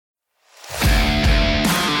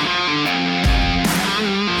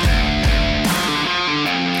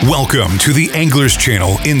Welcome to the Anglers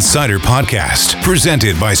Channel Insider Podcast,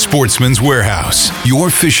 presented by Sportsman's Warehouse, your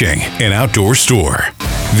fishing and outdoor store.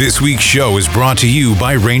 This week's show is brought to you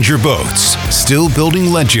by Ranger Boats, still building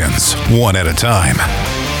legends one at a time.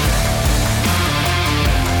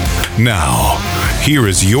 Now, here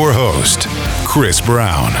is your host, Chris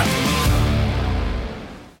Brown.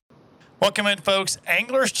 Welcome in, folks.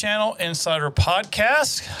 Anglers Channel Insider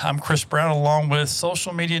Podcast. I'm Chris Brown, along with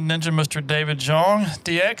social media ninja, Mr. David Jong.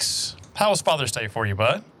 DX, how was Father's Day for you,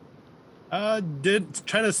 bud? Did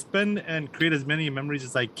try to spend and create as many memories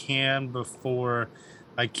as I can before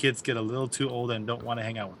my kids get a little too old and don't want to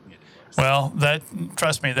hang out with me anymore. Well,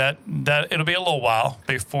 trust me, that it'll be a little while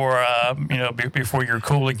before before you're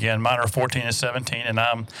cool again. Mine are 14 and 17, and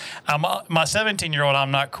I'm my 17-year-old.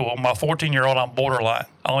 I'm not cool. My 14-year-old, I'm borderline,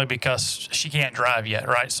 only because she can't drive yet,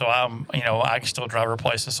 right? So I can still drive her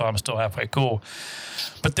places, so I'm still halfway cool.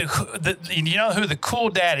 But you know who the cool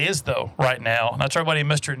dad is though right now? That's our buddy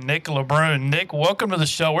Mr. Nick LeBrun. Nick, welcome to the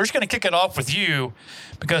show. We're just going to kick it off with you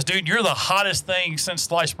because, dude, you're the hottest thing since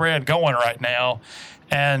sliced bread going right now.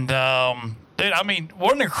 And, dude, I mean,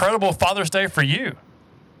 what an incredible Father's Day for you.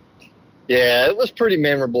 Yeah, it was pretty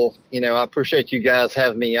memorable. I appreciate you guys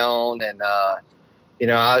having me on. And, I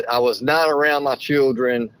was not around my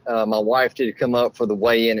children. My wife did come up for the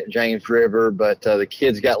weigh-in at James River, but the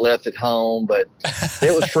kids got left at home. But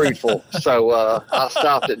it was fruitful. So I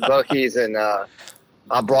stopped at Buc-ee's and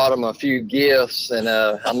I brought them a few gifts, and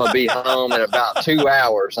I'm going to be home in about 2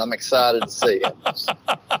 hours. I'm excited to see them.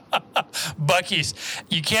 Buc-ee's.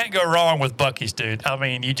 You can't go wrong with Buc-ee's, dude. I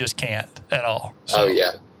mean, you just can't at all. So, oh,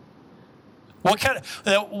 yeah. What kind of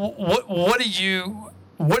what do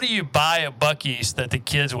you buy at Buc-ee's that the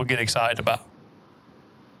kids will get excited about?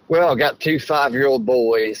 Well, I got 2 5-year-old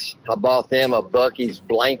boys. I bought them a Buc-ee's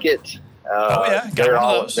blanket.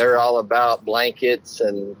 They're all about blankets,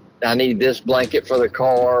 and I need this blanket for the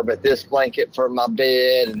car, but this blanket for my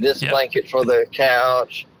bed, and this blanket for the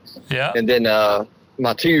couch. Yeah. And then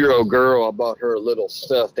my 2-year-old girl, I bought her a little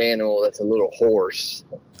stuffed animal that's a little horse.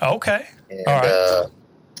 Okay. And, all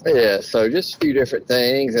right. So just a few different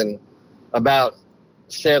things, and about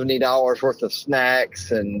 $70 worth of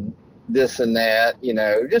snacks and this and that,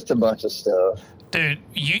 just a bunch of stuff. Dude,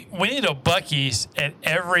 we need a Buc-ee's at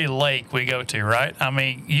every lake we go to, right? I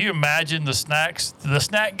mean, you imagine the snacks. The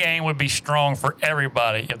snack game would be strong for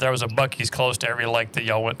everybody if there was a Buc-ee's close to every lake that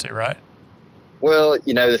y'all went to, right? Well,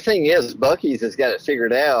 the thing is, Buc-ee's has got it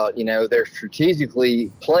figured out. They're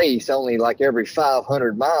strategically placed only like every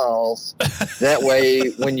 500 miles. That way,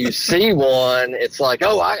 when you see one, it's like,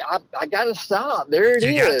 oh, I got to stop. There it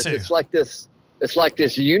is. It's like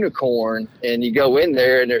this unicorn, and you go in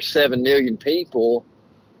there, and there's 7 million people.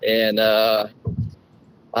 And,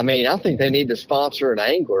 I think they need to sponsor an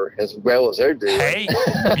angler as well as they're doing. Hey,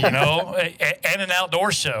 and an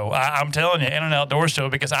outdoor show. I'm telling you, and an outdoor show,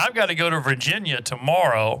 because I've got to go to Virginia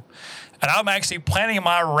tomorrow, and I'm actually planning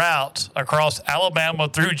my route across Alabama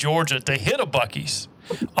through Georgia to hit a Buc-ee's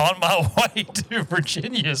on my way to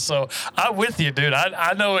Virginia. So I'm with you, dude.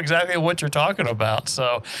 I know exactly what you're talking about.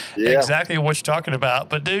 So exactly what you're talking about.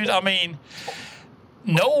 But, dude, only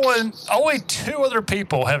 2 other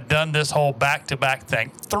people have done this whole back-to-back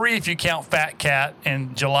thing. 3 if you count Fat Cat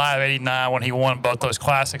in July of '89 when he won both those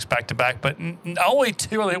classics back-to-back. But only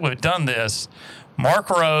 2 other people have done this, Mark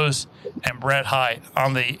Rose and Brett Hite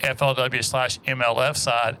on the FLW/MLF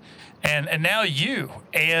side. And now you.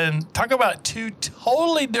 And talk about 2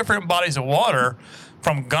 totally different bodies of water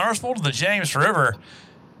from Guntersville to the James River.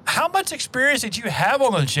 How much experience did you have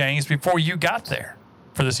on the James before you got there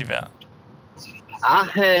for this event? I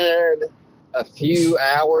had a few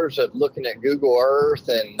hours of looking at Google Earth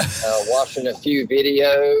and watching a few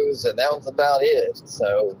videos, and that was about it.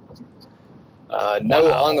 So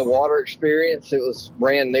no on-the-water experience. It was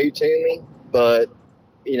brand new to me. But,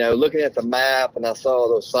 looking at the map and I saw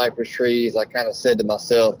those cypress trees, I kind of said to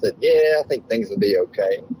myself that, I think things will be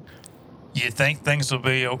okay. You think things will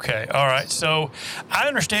be okay. All right. So I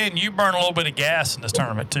understand you burn a little bit of gas in this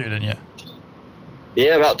tournament too, didn't you?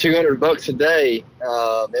 Yeah, about $200 a day.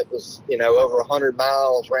 It was, over 100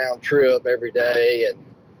 miles round trip every day, and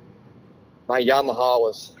my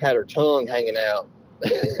Yamaha had her tongue hanging out.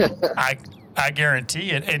 I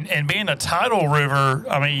guarantee it. And being a tidal river,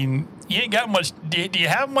 you ain't got much. Do you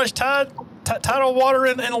have much tidal water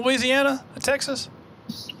in Louisiana, Texas?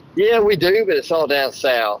 Yeah, we do, but it's all down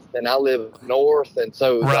south, and I live north, and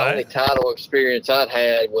so the only tidal experience I'd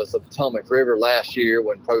had was the Potomac River last year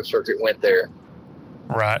when Pro Circuit went there.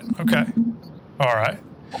 Right. Okay. All right.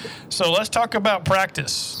 So let's talk about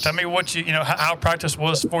practice. Tell me what how practice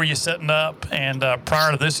was for you setting up and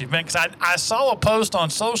prior to this event. Because I saw a post on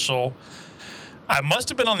social. I must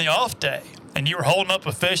have been on the off day, and you were holding up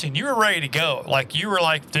a fish, and you were ready to go. Like you were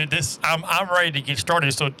like, dude, I'm ready to get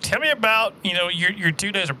started. So tell me about your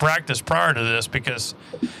 2 days of practice prior to this, because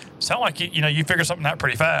it sounded like you figured something out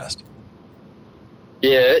pretty fast.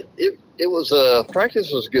 Yeah, it was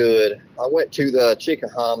practice was good. I went to the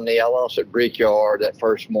Chickahominy. I launched at Brickyard that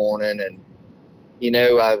first morning, and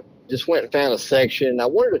I just went and found a section. I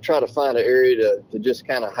wanted to try to find an area to just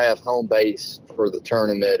kind of have home base for the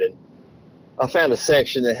tournament, and I found a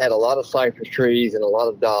section that had a lot of cypress trees and a lot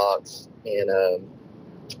of docks, and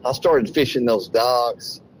I started fishing those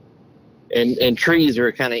docks, and trees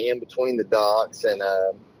are kind of in between the docks, and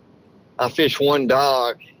I fished one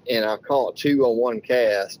dock, and I caught 2 on one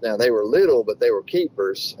cast. Now, they were little, but they were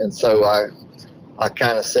keepers, and so I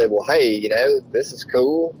kind of said, well, hey, this is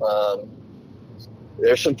cool.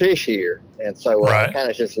 There's some fish here, and so I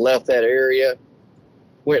kind of just left that area,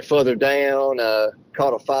 went further down,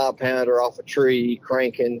 caught a 5-pounder off a tree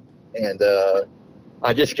cranking, and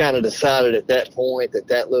I just kind of decided at that point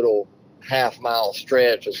that little half-mile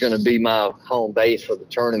stretch was going to be my home base for the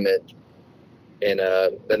tournament. And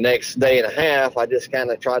the next day and a half, I just kind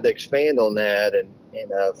of tried to expand on that and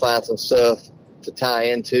find some stuff to tie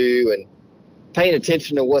into, and paying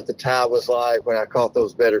attention to what the tide was like when I caught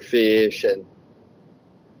those better fish. And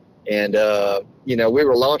we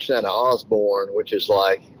were launching out of Osborne, which is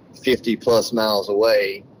like 50 plus miles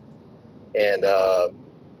away, and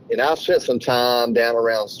I spent some time down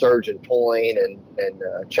around Sturgeon Point and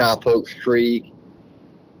Chop Oaks Creek,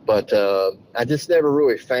 but I just never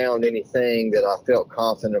really found anything that I felt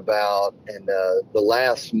confident about. And the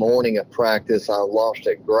last morning of practice, I launched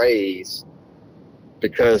at Grays,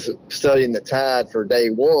 because studying the tide for day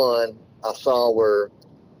one, I saw where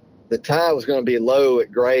the tide was going to be low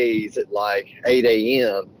at Grays at like 8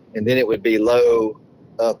 a.m., and then it would be low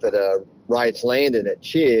up at Wright's Landing at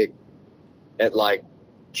Chick at like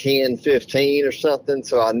 10:15 or something.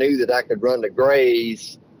 So I knew that I could run to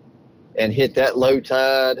Grays and hit that low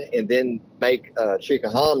tide, and then make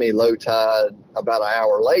Chickahominy low tide about an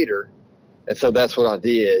hour later. And so that's what I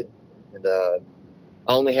did. And I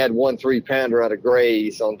only had 1 3-pounder out of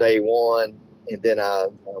Grays on day one, and then I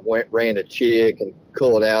ran to Chick and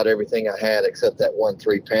culled out everything I had except that 1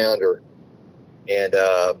 3-pounder. And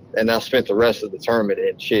I spent the rest of the tournament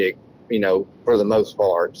in Chick, for the most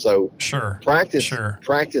part. So practice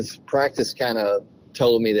kind of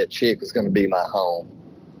told me that Chick was going to be my home.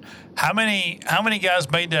 How many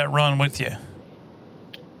guys made that run with you?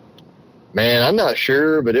 Man, I'm not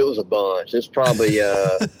sure, but it was a bunch. It's probably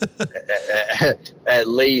at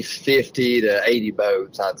least 50 to 80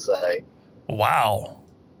 boats, I'd say. Wow.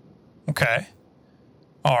 Okay.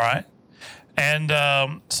 All right. And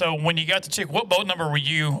so when you got to Chick, what boat number were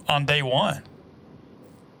you on day one?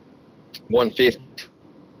 150.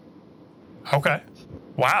 Okay.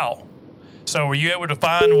 Wow. So were you able to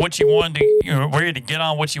find what you wanted to, were you to get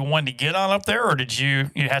on what you wanted to get on up there, or did you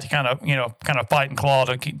have to kind of fight and claw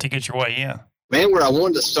to get your way in? Man, where I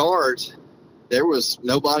wanted to start, there was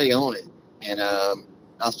nobody on it. And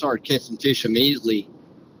I started catching fish immediately.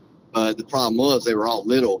 But the problem was they were all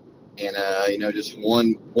little. And, just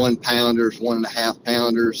 1-pounders,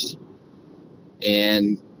 1.5-pounders.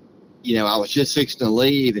 And, I was just fixing to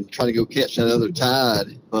leave and try to go catch that other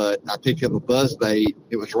tide. But I picked up a buzzbait.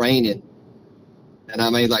 It was raining. And I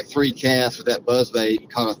made like 3 casts with that buzzbait and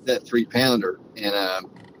caught that 3-pounder. And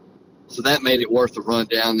so that made it worth the run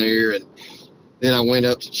down there. And then I went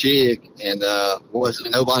up to Chick, and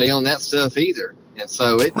wasn't nobody on that stuff either. And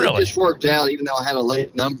so it just worked out, even though I had a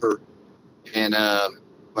late number. And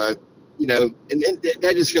but and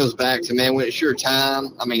that just goes back to, man, when it's your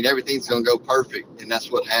time, I mean, everything's going to go perfect, and that's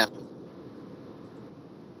what happened.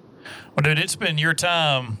 Well, dude, it's been your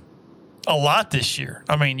time a lot this year.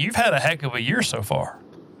 I mean, you've had a heck of a year so far.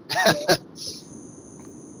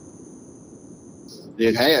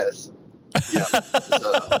 It has. Yeah.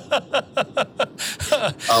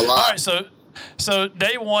 A lot. All right, so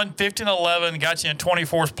day one, 15-11, got you in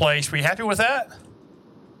 24th place. Were you happy with that?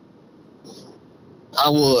 I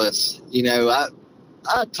was. I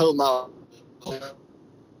told my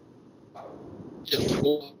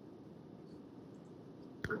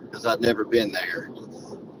because I'd never been there.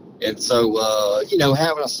 And so,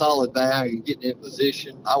 having a solid bag and getting in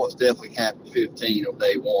position, I was definitely happy 15 on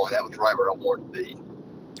day one. That was right where I wanted to be.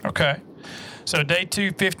 Okay. So day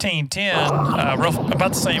 2, 15-10,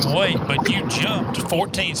 about the same weight, but you jumped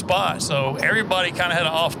 14 spots. So everybody kind of had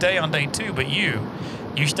an off day on day 2, but you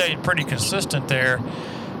stayed pretty consistent there.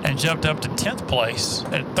 and jumped up to 10th place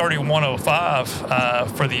at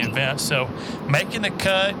 31.05 for the event. So making the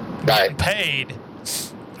cut, getting paid.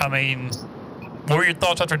 I mean, what were your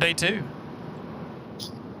thoughts after day 2?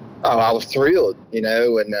 Oh, I was thrilled, and I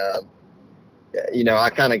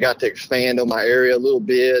kind of got to expand on my area a little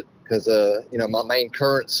bit because, my main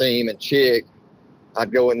current seam and chick,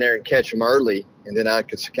 I'd go in there and catch them early, and then I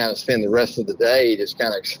could kind of spend the rest of the day just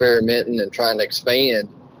kind of experimenting and trying to expand.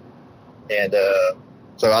 And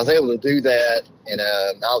so I was able to do that, and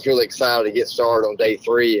I was really excited to get started on day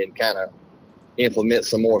 3 and kind of implement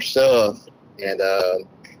some more stuff. And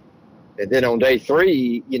then on day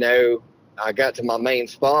 3, I got to my main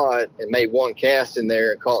spot and made one cast in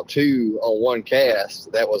there and caught 2 on one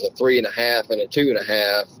cast. That was a 3.5 and a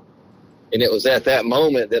 2.5. And it was at that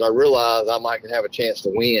moment that I realized I might have a chance to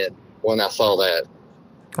win when I saw that.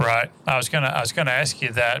 Right. I was gonna ask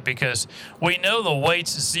you that because we know the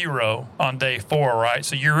weight's 0 on day 4, right?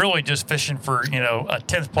 So you're really just fishing for, a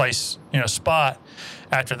 10th place, spot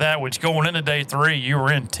after that, which going into day 3, you were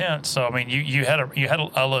in 10th. So, I mean, you had a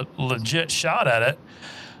legit shot at it.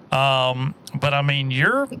 But I mean,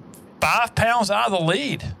 you're 5 pounds out of the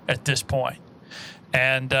lead at this point.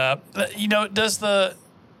 And,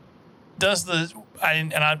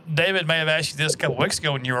 David may have asked you this a couple weeks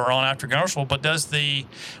ago when you were on after Guntersville, but does the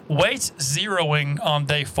weights zeroing on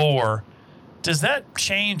day 4, does that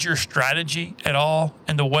change your strategy at all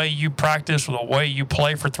in the way you practice or the way you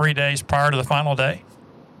play for 3 days prior to the final day?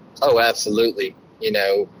 Oh, absolutely.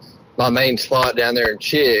 My main spot down there in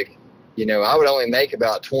Chick, I would only make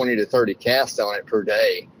about 20 to 30 casts on it per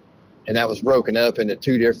day. And that was broken up into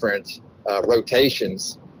 2 different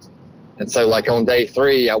rotations. And so like on day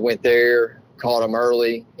 3, I went there, caught them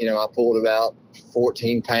early. I pulled about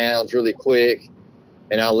 14 pounds really quick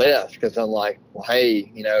and I left because I'm like, well,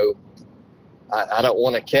 hey, I don't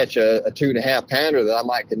want to catch a 2.5 pounder that I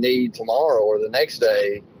might need tomorrow or the next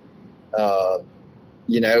day.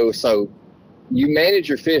 So you manage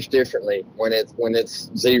your fish differently when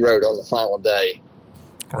it's zeroed on the final day.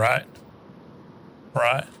 Right.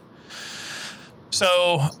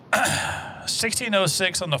 So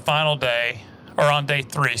 16:06 on the final day, or on day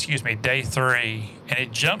 3, and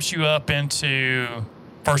it jumps you up into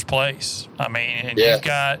first place. I mean, and you've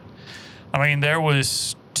got, there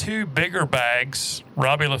was 2 bigger bags,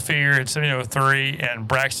 Robbie LaFear at 17:03 and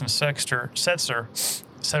Braxton Setzer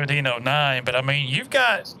 17:09. But I mean, you've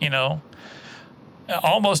got,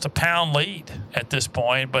 almost a pound lead at this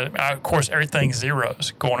point, but of course everything's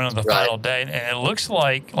zeros going into the final day, and it looks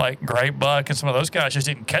like Gray Buck and some of those guys just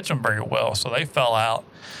didn't catch them very well, so they fell out.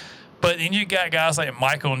 But then you got guys like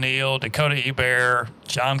Mike O'Neill, Dakota Ebert,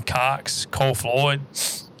 John Cox, Cole Floyd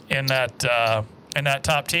in that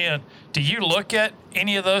top 10. Do you look at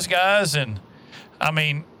any of those guys and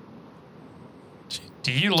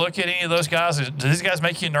do you look at any of those guys? Do these guys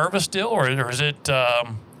make you nervous still, or is it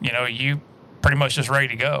you pretty much just ready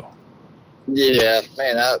to go? Yeah,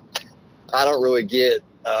 man, I don't really get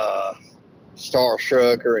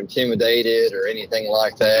starstruck or intimidated or anything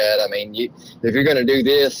like that. I mean, if you're going to do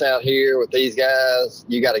this out here with these guys,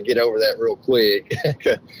 you got to get over that real quick.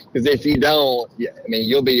 Because if you don't,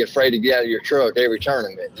 you'll be afraid to get out of your truck every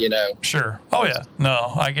tournament, Sure. Oh, yeah.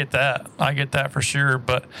 No, I get that for sure.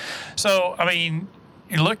 But so,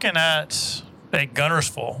 you're looking at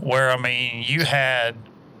Guntersville where,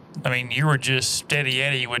 you were just steady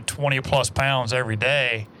Eddie with 20 plus pounds every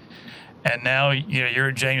day. And now, you're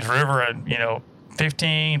at James River at,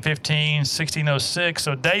 15, 16:06.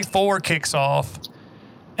 So day 4 kicks off.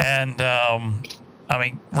 And,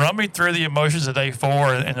 run me through the emotions of day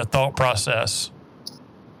 4 and the thought process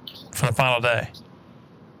for the final day.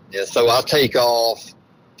 Yeah, so I'll take off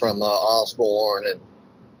from Osborne and,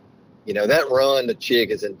 that run to Chick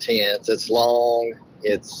is intense. It's long.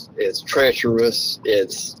 It's treacherous.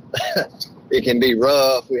 It can be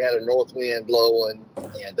rough. We had a north wind blowing,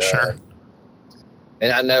 and sure.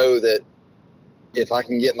 And I know that if I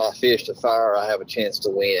can get my fish to fire, I have a chance to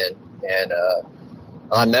win. And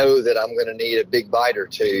I know that I'm going to need a big bite or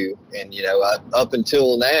 2. And up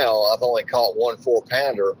until now, I've only caught 1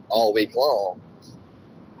 4-pounder all week long.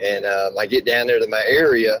 And I get down there to my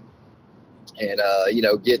area. And,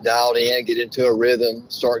 get dialed in, get into a rhythm,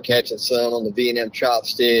 start catching some on the V&M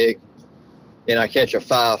chopstick, and I catch a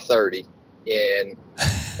 530. And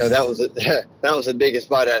that was the biggest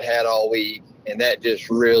bite I'd had all week, and that just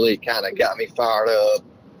really kind of got me fired up.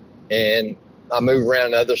 And I move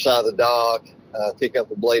around the other side of the dock, pick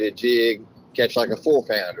up a bladed jig, catch like a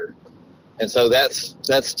 4-pounder. And so that's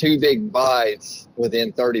 2 big bites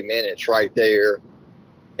within 30 minutes right there.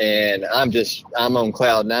 And I'm on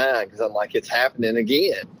cloud nine because I'm like, it's happening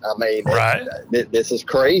again. I mean, Right. This is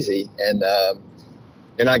crazy. And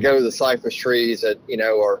I go to the cypress trees that,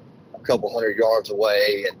 are a couple 100 yards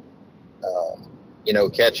away and,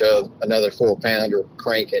 catch another 4-pounder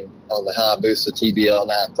cranking on the Hayabusa TBL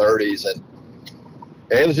 930s. And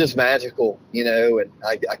it was just magical, and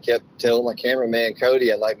I kept telling my cameraman,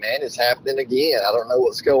 Cody, I'm like, man, it's happening again. I don't know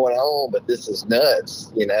what's going on, but this is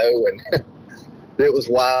nuts, and it was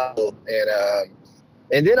wild.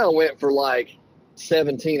 And then I went for like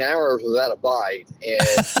 17 hours without a bite. And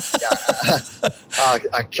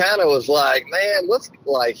I kind of was like, man,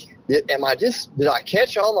 did I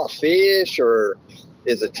catch all my fish, or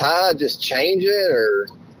is the tide just changing, or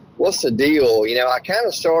what's the deal? I kind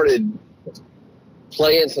of started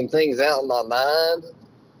playing some things out in my mind,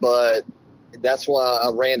 but that's why I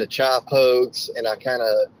ran to chop hooks, and I kind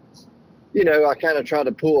of tried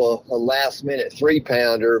to pull a last minute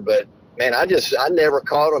 3-pounder, but man, I never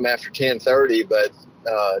caught them after 10:30, but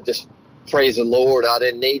just praise the Lord, I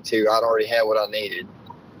didn't need to. I'd already had what I needed.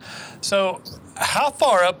 So how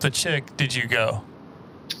far up the Chick did you go?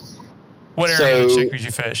 What area of the Chick did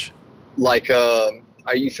you fish? Like,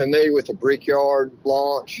 are you familiar with the Brickyard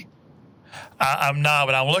launch? I'm not,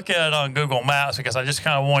 but I'm looking at it on Google Maps because I just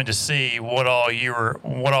kind of wanted to see what all you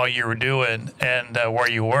were doing and where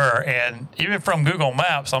you were. And even from Google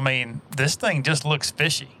Maps, I mean, this thing just looks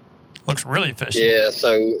fishy. Looks really fishy. Yeah.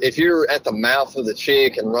 So if you're at the mouth of the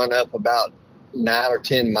Chick and run up about 9 or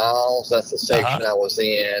 10 miles, that's the section I was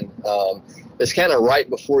in. It's kind of right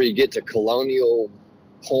before you get to Colonial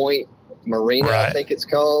Point Marina, right. I think it's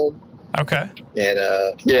called. Okay. And,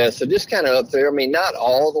 so just kind of up there. I mean, not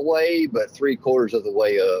all the way, but 3/4 of the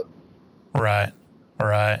way up. Right.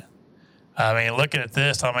 I mean, looking at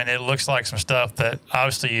this, I mean, it looks like some stuff that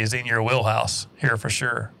obviously is in your wheelhouse here for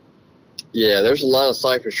sure. Yeah, there's a lot of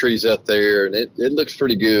cypress trees up there, and it looks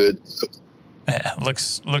pretty good. Yeah,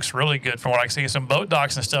 looks really good from what I can see. Some boat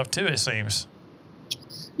docks and stuff, too, it seems.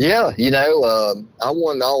 Yeah, I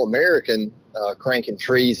won the All-American cranking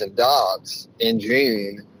trees and docks in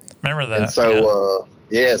June. Remember that. And so,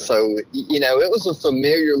 it was a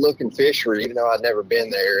familiar looking fishery, even though I'd never been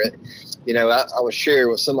there. I was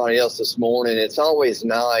sharing with somebody else this morning. It's always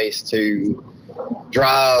nice to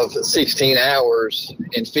drive 16 hours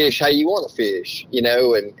and fish how you want to fish,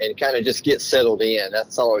 and kind of just get settled in.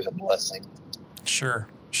 That's always a blessing. Sure.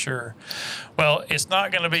 Well, it's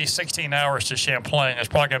not going to be 16 hours to Champlain. It's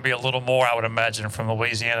probably going to be a little more, I would imagine, from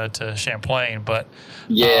Louisiana to Champlain. But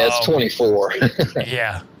yeah, it's 24.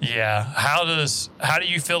 Yeah. How do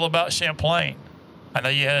you feel about Champlain? I know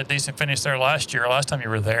you had a decent finish there last time you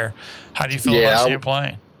were there. How do you feel about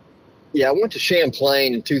Champlain? Yeah, I went to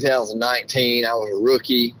Champlain in 2019. I was a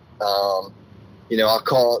rookie. I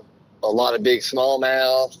caught a lot of big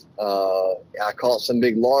smallmouth. I caught some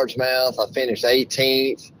big largemouth. I finished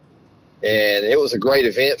 18th, and it was a great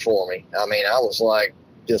event for me. I mean, I was like,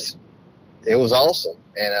 it was awesome.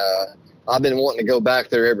 And I've been wanting to go back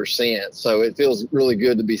there ever since. So it feels really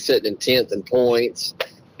good to be sitting in 10th in points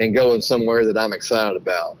and going somewhere that I'm excited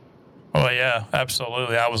about. Well, yeah,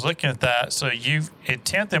 absolutely. I was looking at that. So you've in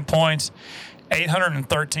 10th in points,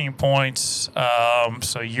 813 points.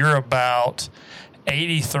 So you're about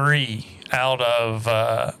 83 out of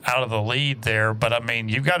the lead there. But I mean,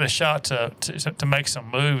 you've got a shot to make some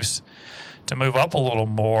moves to move up a little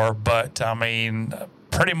more. But I mean,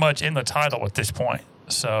 pretty much in the title at this point.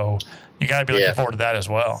 So you got to be looking forward to that as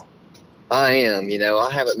well. I am. I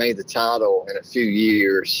haven't made the title in a few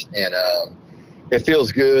years, and it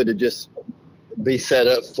feels good to just be set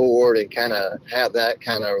up for it and kind of have that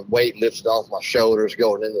kind of weight lifted off my shoulders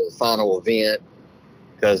going into the final event.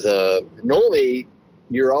 Because normally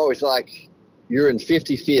you're always like you're in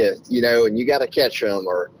 55th, and you got to catch them,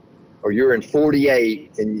 or you're in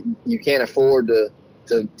 48 and you can't afford to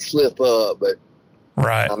slip up. But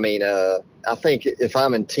right. I mean, I think if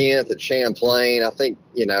I'm in 10th at Champlain, I think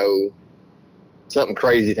something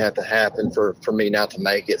crazy would have to happen for me not to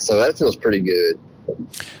make it. So that feels pretty good.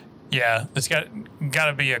 Yeah, it's got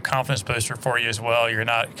to be a confidence booster for you as well. You're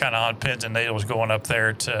not kind of on pins and needles going up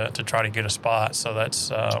there to try to get a spot. So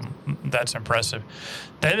that's impressive.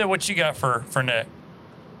 David, what you got for Nick?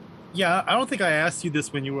 Yeah, I don't think I asked you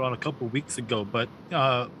this when you were on a couple of weeks ago, but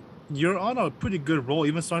you're on a pretty good roll,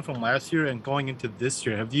 even starting from last year and going into this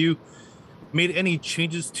year. Have you made any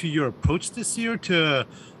changes to your approach this year to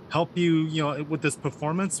help you, with this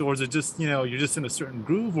performance, or is it just, you're just in a certain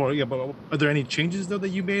groove, or but are there any changes though that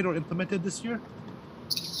you made or implemented this year?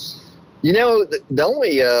 The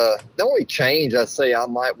only change I say I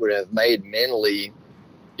would have made mentally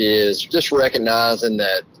is just recognizing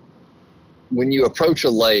that when you approach a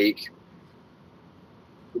lake,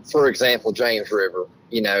 for example, James River,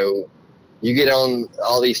 you know, you get on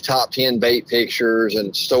all these top 10 bait pictures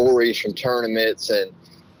and stories from tournaments, and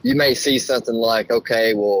you may see something like,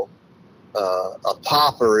 okay, well, a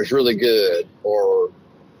popper is really good, or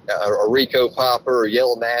a Rico popper or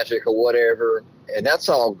Yellow Magic or whatever. And that's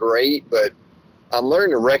all great, but I'm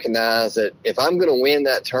learning to recognize that if I'm going to win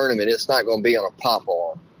that tournament, it's not going to be on a pop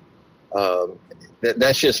on.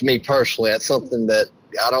 That's just me personally. That's something that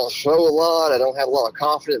I don't throw a lot. I don't have a lot of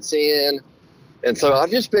confidence in. And so I've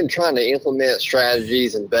just been trying to implement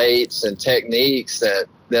strategies and baits and techniques that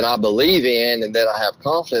I believe in and that I have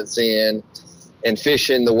confidence in, and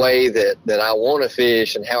fishing the way that I want to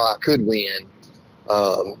fish and how I could win.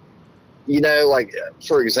 You know, like,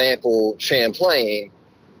 for example, Champlain,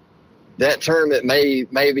 that tournament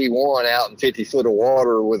may be won out in 50 foot of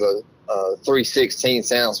water with a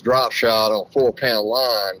 3/16 ounce drop shot on a 4-pound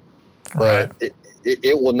line, but right.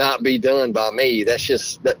 It will not be done by me. That's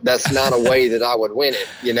not a way that I would win it,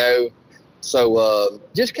 you know? So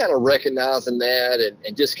just kind of recognizing that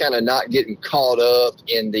and just kind of not getting caught up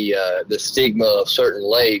in the stigma of certain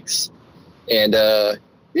lakes, and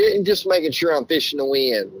just making sure I'm fishing to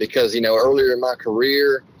win. Because, you know, earlier in my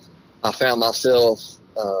career, I found myself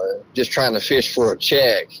just trying to fish for a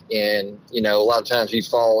check, and, you know, a lot of times you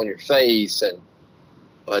fall on your face.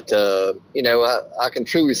 But you know, I can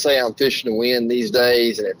truly say I'm fishing to win these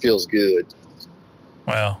days, and it feels good.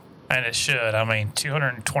 Well, and it should. I mean,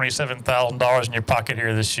 $227,000 in your pocket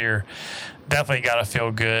here this year. Definitely got to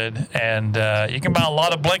feel good. And you can buy a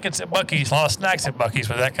lot of blankets at Buc-ee's, a lot of snacks at Buc-ee's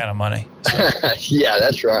with that kind of money. So. Yeah,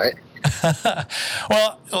 that's right.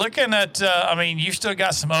 Well, looking at, I mean, you've still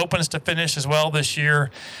got some opens to finish as well this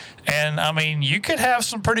year. And, I mean, you could have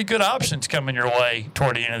some pretty good options coming your way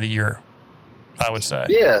toward the end of the year, I would say.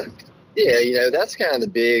 Yeah, you know, that's kind of the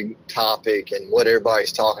big topic and what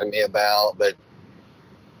everybody's talking to me about. But,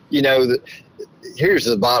 you know, here's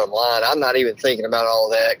the bottom line. I'm not even thinking about all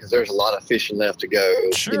that because there's a lot of fishing left to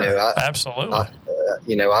go. Sure, you know, absolutely.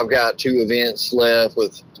 You know, I've got 2 events left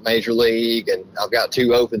with Major League, and I've got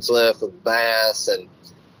 2 opens left with Bass, and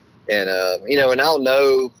you know, and I'll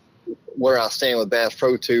know where I stand with Bass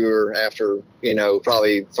Pro Tour after, you know,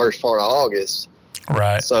 probably first part of August.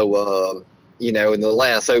 Right. So, you know, and the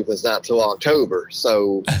last open's not till October.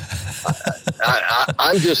 So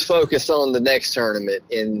I'm just focused on the next tournament.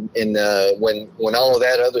 And when all of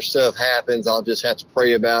that other stuff happens, I'll just have to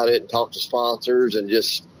pray about it and talk to sponsors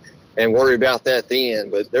and worry about that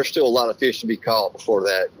then. But there's still a lot of fish to be caught before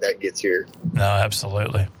that gets here. No,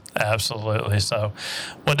 absolutely. Absolutely. So,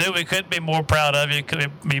 well, dude, we couldn't be more proud of you.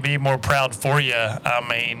 Could be more proud for you. I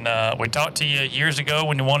mean, we talked to you years ago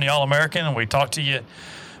when you won the All-American, and we talked to you.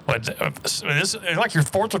 This is like your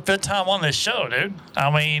 4th or 5th time on this show, dude.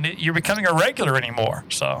 I mean, you're becoming a regular anymore.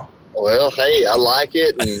 So. Well, hey, I like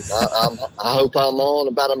it, and I hope I'm on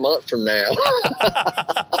about a month from now.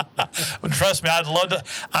 Well, trust me, I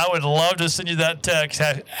would love to send you that text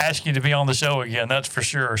asking you to be on the show again. That's for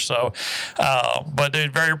sure. So, but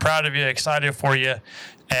dude, very proud of you, excited for you,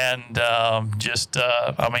 and I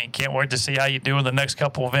mean, can't wait to see how you do in the next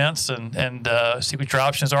couple events and see what your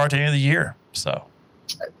options are at the end of the year. So.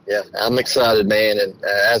 Yeah, I'm excited, man. And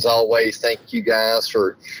as always, thank you guys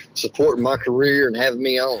for supporting my career and having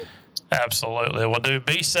me on. Absolutely. Well, dude,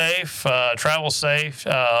 be safe, travel safe.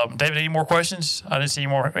 David, any more questions? I didn't see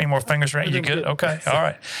any more fingers right. You good? Okay. All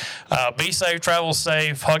right. Be safe, travel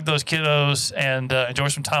safe, hug those kiddos, and enjoy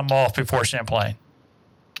some time off before Champlain.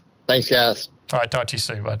 Thanks, guys. All right. Talk to you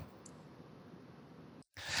soon, bud.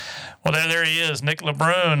 Well, there he is, Nick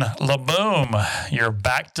LeBoom, your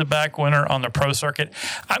back-to-back winner on the pro circuit.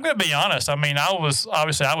 I'm going to be honest. I mean, I was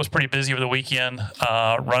pretty busy over the weekend,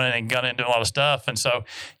 running and gunning, doing a lot of stuff, and so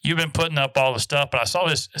you've been putting up all the stuff. But I saw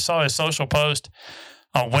his social post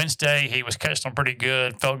on Wednesday. He was catching them pretty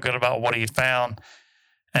good, felt good about what he had found,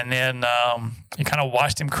 and then you kind of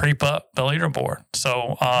watched him creep up the leaderboard.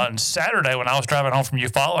 So on Saturday, when I was driving home from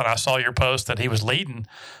Eufaula and I saw your post that he was leading,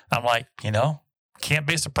 I'm like, you know, can't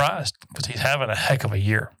be surprised because he's having a heck of a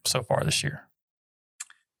year so far this year.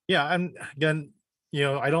 Yeah, and again, you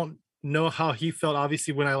know, I don't know how he felt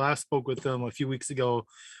obviously when I last spoke with him a few weeks ago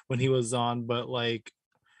when he was on, but like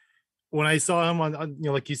when I saw him on you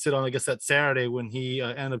know, like you said, on I guess that Saturday when he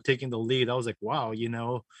ended up taking the lead, I was like, wow, you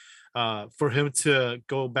know, for him to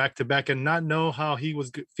go back to back and not know how he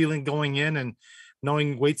was feeling going in, and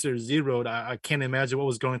knowing weights are zeroed, I can't imagine what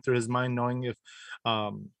was going through his mind, knowing if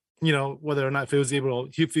you know, whether or not if he was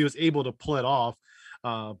able to pull it off.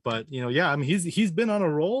 But you know, yeah, I mean, he's been on a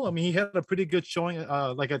roll. I mean, he had a pretty good showing.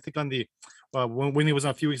 Like I think on the when he was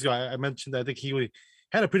on a few weeks ago, I mentioned that I think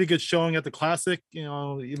had a pretty good showing at the Classic,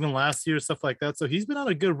 even last year, stuff like that. So he's been on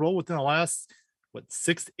a good roll within the last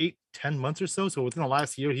 6, 8, 10 months or so. So within the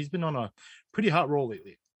last year, he's been on a pretty hot roll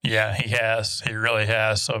lately. Yeah, he has. He really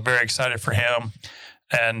has. So very excited for him.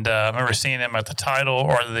 And I remember seeing him at the title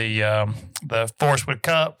or the Forrest Wood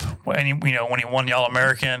Cup when he won the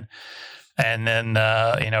All-American, and then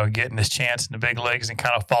getting his chance in the big leagues and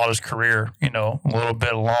kind of followed his career a little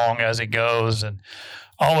bit along as it goes. And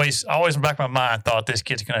always in the back of my mind thought this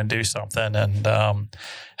kid's going to do something. And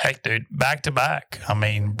heck, dude, back to back. I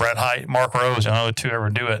mean, Brett Hite, Mark Rose, I know the two ever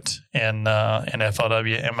do it in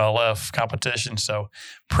FLW, MLF competition. So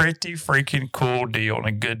pretty freaking cool deal and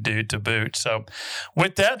a good dude to boot. So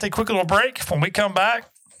with that, take a quick little break. When we come back,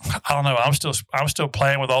 I don't know. I'm still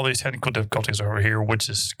playing with all these technical difficulties over here, which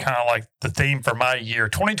is kind of like the theme for my year,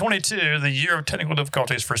 2022, the year of technical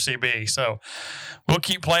difficulties for CB. So we'll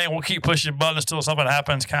keep playing. We'll keep pushing buttons until something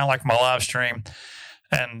happens, kind of like my live stream,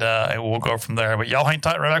 and we'll go from there. But y'all hang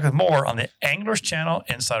tight. Right back with more on the Anglers Channel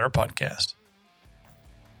Insider Podcast.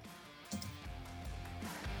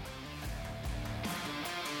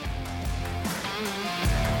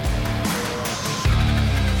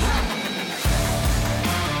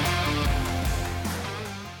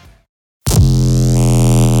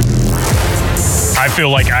 I feel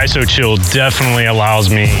like ISOChill definitely allows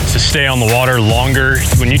me to stay on the water longer.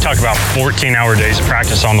 When you talk about 14-hour days of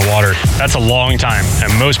practice on the water, that's a long time.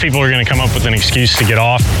 And most people are going to come up with an excuse to get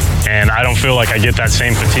off. And I don't feel like I get that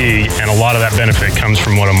same fatigue. And a lot of that benefit comes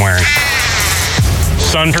from what I'm wearing.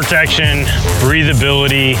 Sun protection,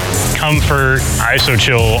 breathability, comfort,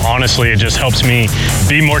 ISOChill, honestly, it just helps me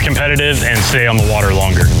be more competitive and stay on the water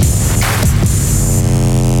longer.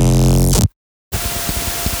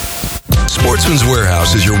 Sportsman's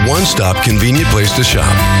Warehouse is your one-stop convenient place to shop.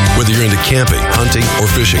 Whether you're into camping, hunting, or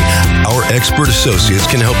fishing, our expert associates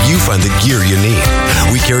can help you find the gear you need.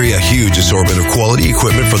 We carry a huge assortment of quality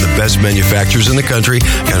equipment from the best manufacturers in the country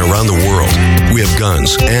and around the world. We have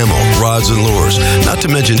guns, ammo, rods, and lures, not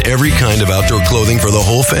to mention every kind of outdoor clothing for the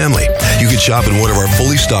whole family. You can shop in one of our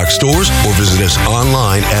fully stocked stores or visit us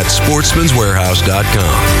online at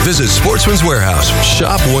sportsmanswarehouse.com. Visit Sportsman's Warehouse.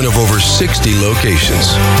 Shop one of over 60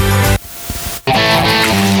 locations.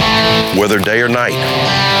 Whether day or night,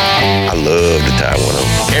 I love to tie one on.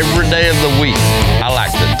 Every day of the week, I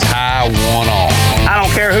like to tie one on. I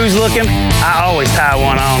don't care who's looking, I always tie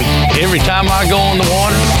one on. Every time I go on the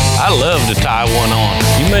water, I love to tie one on.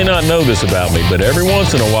 You may not know this about me, but every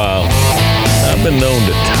once in a while, I've been known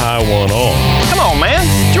to tie one on. Come on, man.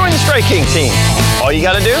 Join the Stray King team. All you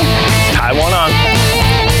got to do, tie one on.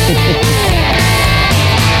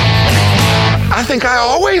 I think I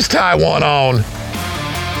always tie one on.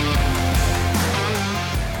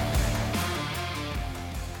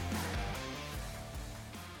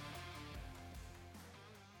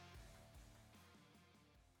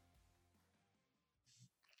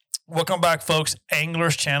 Welcome back, folks.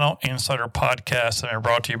 Anglers Channel Insider Podcast, and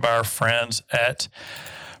brought to you by our friends at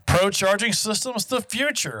Pro Charging Systems. The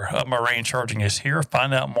future of marine charging is here.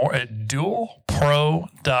 Find out more at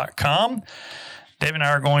dualpro.com. Dave and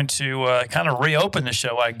I are going to kind of reopen the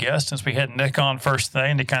show, I guess, since we had Nick on first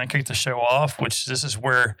thing to kind of kick the show off, which this is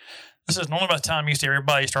normally by the time you see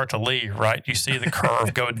everybody start to leave, right? You see the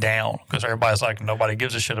curve go down because everybody's like, nobody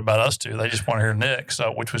gives a shit about us two. They just want to hear Nick,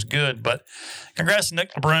 so which was good. But congrats to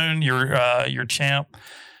Nick LeBrun, your champ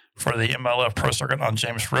for the MLF Pro Circuit on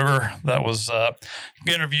James River. That was a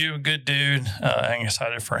good interview, good dude, and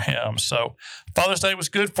excited for him. So Father's Day was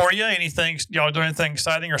good for you. Y'all doing anything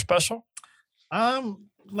exciting or special?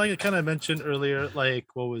 Like I kind of mentioned earlier,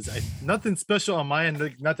 nothing special on my end.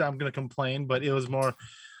 Not that I'm going to complain, but it was more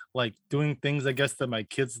like doing things, I guess, that my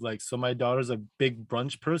kids like. So my daughter's a big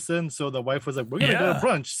brunch person. So the wife was like, we're going to go to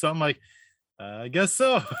brunch. So I'm like, I guess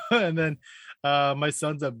so. And then my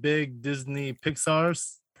son's a big Disney Pixar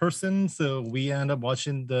person. So we end up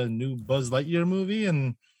watching the new Buzz Lightyear movie,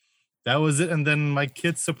 and that was it. And then my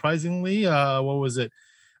kids, surprisingly, are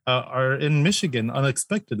in Michigan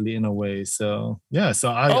unexpectedly in a way. So yeah,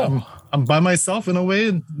 so I'm by myself in a way,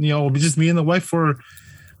 and it'll be just me and the wife for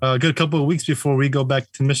a good couple of weeks before we go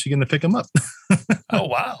back to Michigan to pick them up. Oh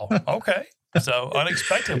wow, okay. So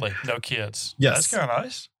unexpectedly, no kids. Yes, that's kind of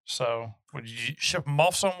nice. So would you ship them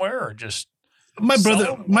off somewhere or just? My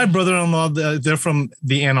brother-in-law, they're from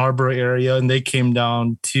the Ann Arbor area, and they came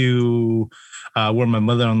down to where my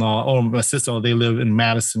mother-in-law or my sister-in-law, they live in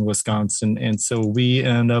Madison, Wisconsin. And so we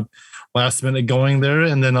ended up last minute going there.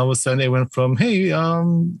 And then all of a sudden they went from, hey,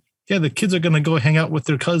 the kids are going to go hang out with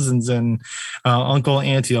their cousins and uncle and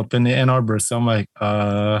auntie up in Ann Arbor. So I'm like,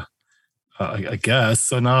 I guess.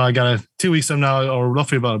 So now I got 2 weeks from now, or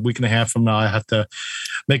roughly about a week and a half from now, I have to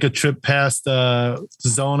make a trip past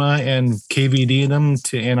Zona and KVD and them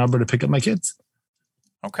to Ann Arbor to pick up my kids.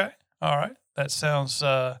 Okay. All right. That sounds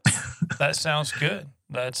good.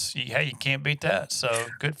 Hey, you can't beat that. So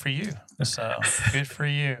good for you. So good for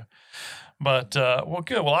you. But well,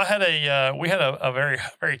 good. Well, we had a very,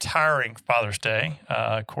 very tiring Father's Day.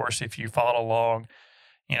 Of course, if you followed along,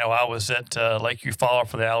 I was at Lake Eufaula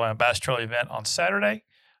for the Alabama Bass Trail event on Saturday.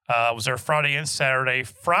 I was there Friday and Saturday.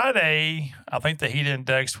 Friday, I think the heat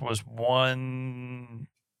index was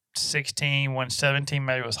 116, 117.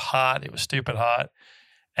 Maybe it was hot. It was stupid hot.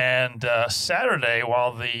 And Saturday,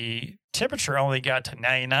 while the temperature only got to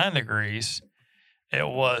 99 degrees, it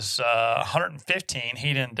was 115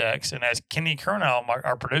 heat index. And as Kenny Kernell,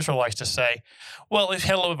 our producer, likes to say, well, it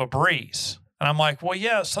had a little bit of a breeze. And I'm like, well,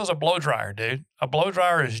 yeah, so's a blow dryer, dude. A blow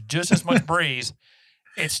dryer is just as much breeze.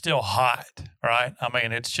 It's still hot, right? I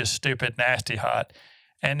mean, it's just stupid, nasty hot.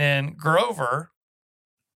 And then Grover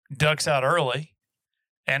ducks out early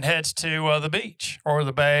and heads to the beach or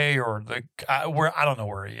the bay or where I don't know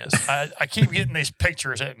where he is. I keep getting these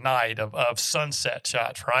pictures at night of sunset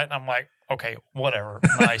shots, right? And I'm like, okay, whatever,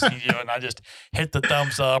 nice. And I just hit the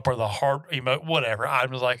thumbs up or the heart emote, whatever. I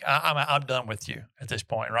was like, I'm done with you at this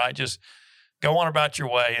point, right? Just go on about your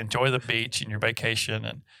way, enjoy the beach and your vacation.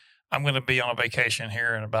 And I'm going to be on a vacation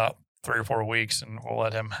here in about 3 or 4 weeks, and we'll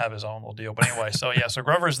let him have his own little deal. But anyway, so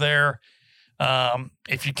Grover's there.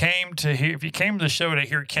 If you came to the show to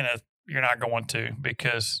hear Kenneth, you're not going to,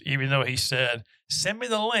 because even though he said, send me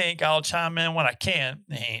the link, I'll chime in when I can.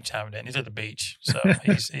 He ain't chiming in. He's at the beach. So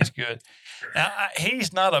he's good. Now,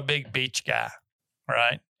 he's not a big beach guy,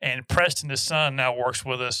 right? And Preston, his son, now works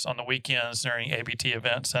with us on the weekends during ABT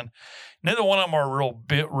events. And neither one of them are real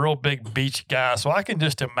big beach guys. So I can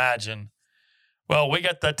just imagine. Well, we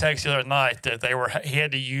got that text the other night that he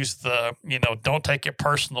had to use the, don't take it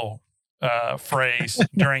personal phrase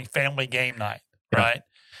during family game night, right?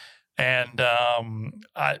 And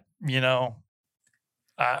I don't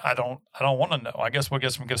want to know. I guess we'll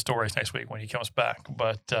get some good stories next week when he comes back,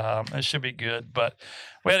 but it should be good. But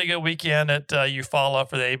we had a good weekend at Eufaula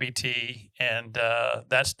for the ABT, and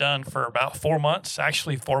that's done for about 4 months,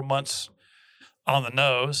 actually 4 months on the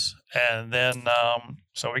nose. And then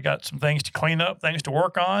so we got some things to clean up, things to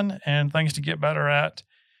work on, and things to get better at,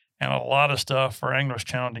 and a lot of stuff for Anglers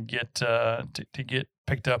Channel to get to get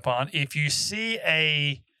picked up on. If you see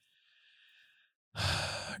a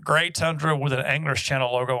gray Tundra with an Anglers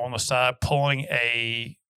Channel logo on the side pulling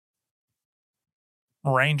a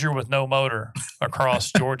Ranger with no motor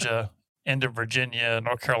across Georgia into Virginia,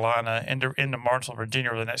 North Carolina, into Martinsville, Virginia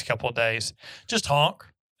over the next couple of days, just honk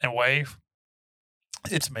and wave.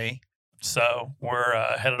 It's me. So we're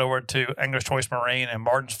headed over to Anglers Choice Marine in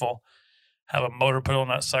Martinsville, have a motor put on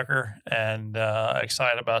that sucker, and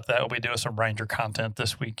excited about that. We'll be doing some Ranger content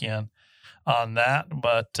this weekend on that,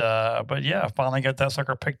 but yeah, finally got that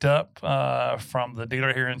sucker picked up from the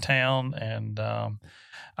dealer here in town, and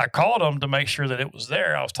I called them to make sure that it was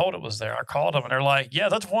there. I was told it was there. I called them, and they're like, "Yeah,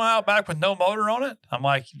 that's one out back with no motor on it." I'm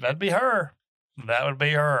like, "That'd be her. That would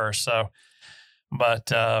be her." So, but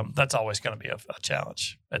that's always going to be a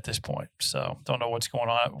challenge at this point. So, don't know what's going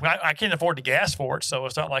on. I can't afford the gas for it, so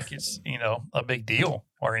it's not like it's a big deal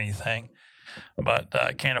or anything. But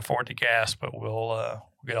I can't afford the gas, but we'll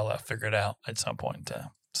get all that figured out at some point in time.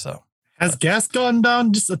 So, has gas gone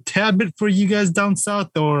down just a tad bit for you guys down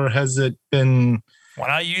south, or has it been? When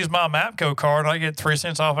I use my MAPCO card, I get 3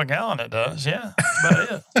 cents off a gallon. It does, yeah. That's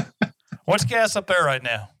about it. What's gas up there right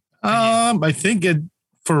now? I think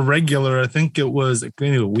for regular, I think it was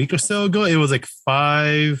maybe a week or so ago. It was like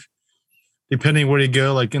 5, depending where you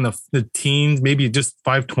go, like in the teens, maybe just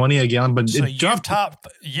 $5.20 a gallon. But so it dropped.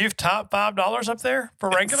 You've topped $5 up there for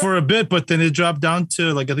regular for a bit, but then it dropped down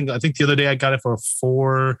to like I think the other day I got it for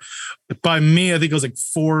 $4. By me, I think it was like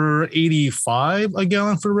 $4.85 a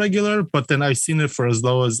gallon for regular. But then I've seen it for as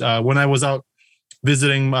low as when I was out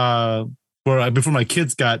visiting before my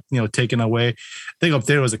kids got taken away. I think up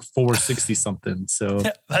there it was like $4.60 something. So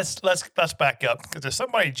let's back up, because if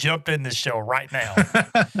somebody jumped in this show right now and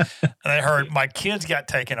they heard my kids got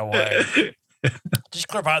taken away, just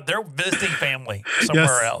clarify, they're visiting family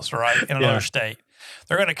somewhere else, right, in another state.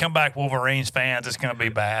 They're going to come back Wolverines fans. It's going to be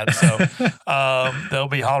bad. So they'll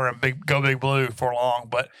be hollering "Go Big Blue" for long.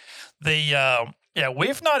 But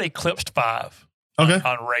we've not eclipsed 5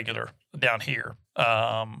 on regular down here.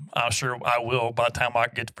 I'm sure I will by the time I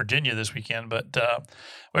get to Virginia this weekend, but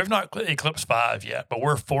we've not eclipsed 5 yet. But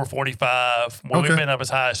we're 445. We've been up as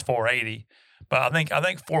high as 480. But I think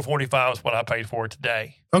 445 is what I paid for it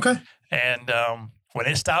today. Okay. And when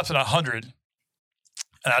it stops at 100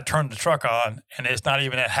 and I turn the truck on and it's not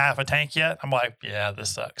even at half a tank yet, I'm like, yeah,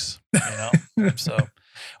 this sucks, So,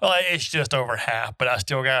 well, it's just over half, but I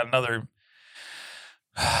still got another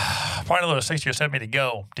 60 or 70 to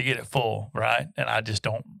go to get it full, right? And I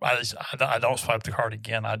don't swipe the card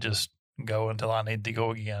again. I just go until I need to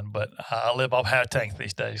go again. But I live off half tank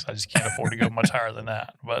these days. I just can't afford to go much higher than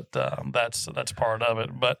that. But that's part of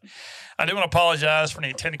it. But I do want to apologize for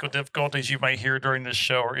any technical difficulties you may hear during this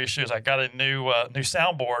show or issues. I got a new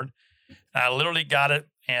soundboard. And I literally got it,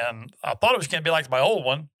 and I thought it was going to be like my old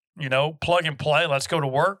one, plug and play. Let's go to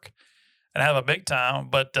work and have a big time.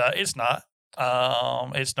 But it's not.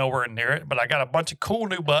 It's nowhere near it. But I got a bunch of cool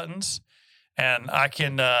new buttons. And I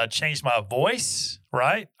can change my voice,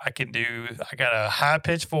 right? I got a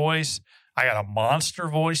high-pitched voice. I got a monster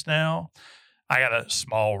voice now. I got a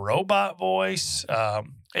small robot voice.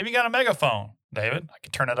 Even got a megaphone, David. I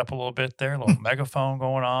can turn it up a little bit there, a little megaphone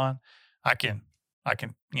going on. I can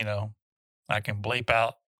bleep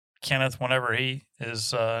out Kenneth whenever he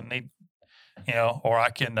is or I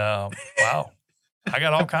can, wow. I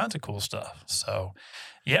got all kinds of cool stuff. So,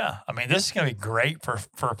 yeah, I mean, this is going to be great for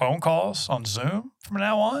phone calls on Zoom from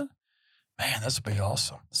now on. Man, this will be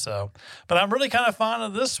awesome. So, but I'm really kind of fond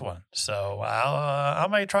of this one. So I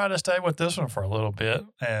may try to stay with this one for a little bit.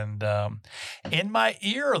 And in my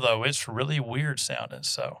ear, though, it's really weird sounding.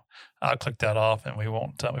 So I'll click that off, and we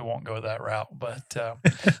won't go that route. But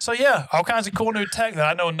so yeah, all kinds of cool new tech that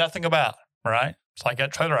I know nothing about. Right? It's like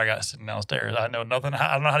that trailer I got sitting downstairs. I know nothing.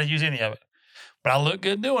 I don't know how to use any of it. But I look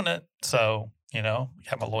good doing it. So, have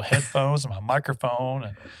my little headphones and my microphone.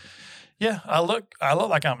 And yeah, I look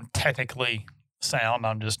like I'm technically sound.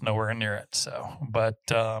 I'm just nowhere near it. So, but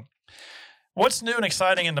what's new and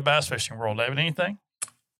exciting in the bass fishing world, David? Anything?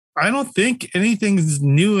 I don't think anything's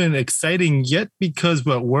new and exciting yet because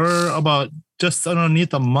we're about just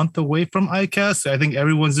underneath a month away from ICAST. I think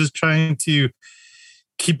everyone's just trying to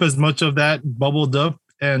keep as much of that bubbled up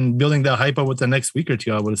and building that hype up with the next week or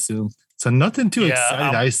two, I would assume. So nothing too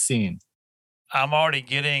exciting I've seen. I'm already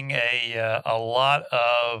getting a lot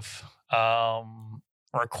of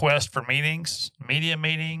requests for media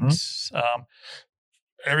meetings. Mm-hmm.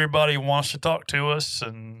 Everybody wants to talk to us,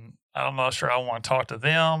 and I'm not sure I want to talk to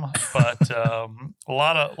them, but a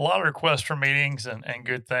lot of requests for meetings and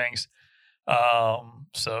good things.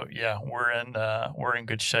 So yeah, we're in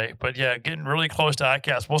good shape. But yeah, getting really close to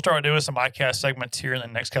ICAST. We'll start doing some ICAST segments here in the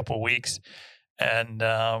next couple of weeks. And,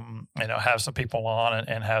 have some people on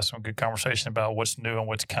and have some good conversation about what's new and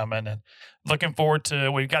what's coming. And looking forward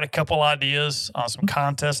to, we've got a couple ideas on some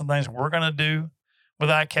contests and things we're going to do with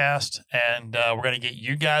ICAST. And we're going to get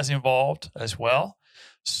you guys involved as well.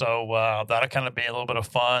 So that'll kind of be a little bit of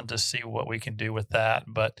fun to see what we can do with that.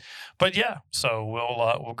 But yeah, so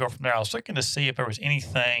we'll go from there. I was looking to see if there was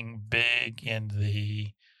anything big in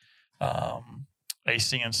the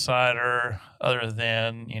AC Insider, other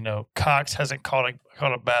than, Cox hasn't caught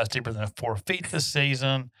a bass deeper than 4 feet this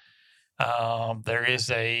season. There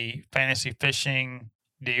is a fantasy fishing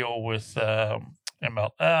deal with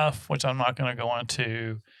MLF, which I'm not going to go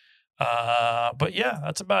into. But yeah,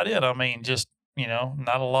 that's about it. I mean, just,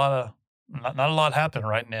 not a lot happening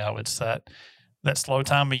right now. It's that slow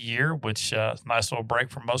time of year, which nice little break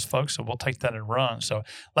for most folks. So we'll take that and run. So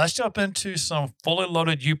let's jump into some fully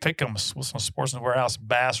loaded You Pick'ems with some Sportsman's Warehouse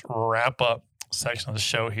Bass wrap up section of the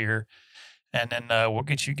show here. And then we'll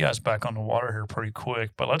get you guys back on the water here pretty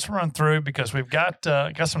quick. But let's run through because we've got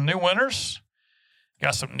some new winners,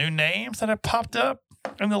 got some new names that have popped up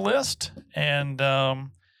in the list. And got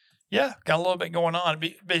a little bit going on.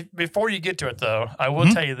 Before you get to it, though, I will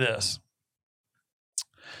tell you this.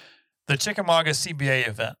 The Chickamauga CBA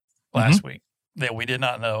event last week that we did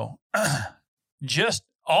not know, just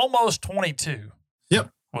almost 22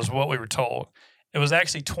 was what we were told. It was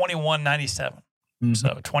actually 21.97. So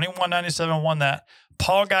 21.97 won that.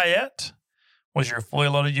 Paul Guyette was your fully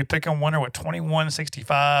loaded You Pick'em winner with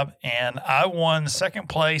 21.65, and I won second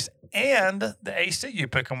place and the AC You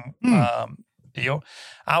Pick'em deal.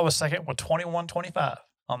 I was second with 21.25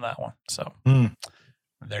 on that one. So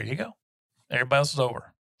there you go. Everybody else is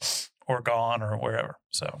over. Or gone or wherever.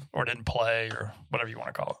 So, or didn't play or whatever you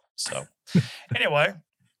want to call it. So anyway,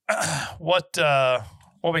 what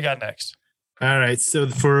we got next? All right. So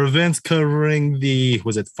for events covering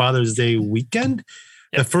Father's Day weekend,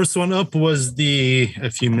 the first one up was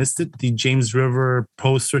if you missed it, the James River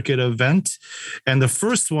Pro Circuit event. And the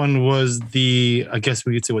first one was I guess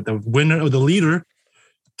we could say the winner or the leader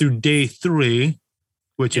through day 3,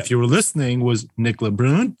 which if you were listening was Nick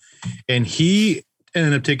LeBrun. And he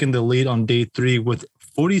ended up taking the lead on day 3 with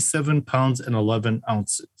 47 pounds and 11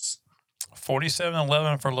 ounces.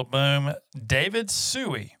 47-11 for Laboom. David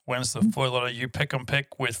Suey wins the Fully Loaded You Pick 'em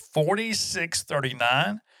pick with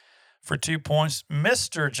 46-39 for 2 points.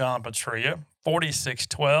 Mr. John Petria,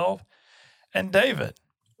 46-12. And David,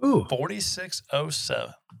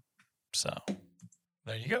 46-07. So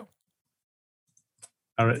there you go.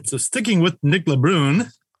 All right. So sticking with Nick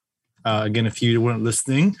LeBrun, again, if you weren't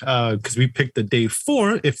listening, because we picked the day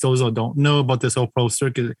 4. If those who don't know about this whole pro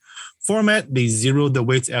circuit format, they zeroed the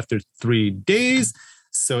weights after 3 days.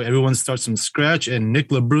 So everyone starts from scratch. And Nick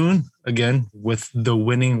LeBrun, again, with the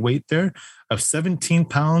winning weight there of 17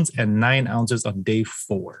 pounds and 9 ounces on day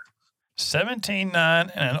 4.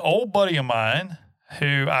 17-9, and an old buddy of mine,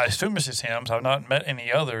 who I assume this is him, so I've not met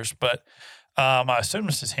any others, but I assume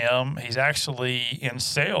this is him. He's actually in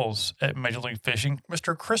sales at Major League Fishing.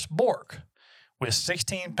 Mr. Chris Bork, with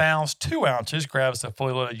 16 pounds, 2 ounces, grabs the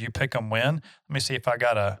Fully Loaded You Pick 'em win. Let me see if I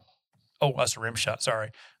got that's a rim shot.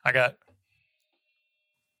 Sorry. I got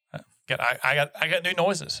new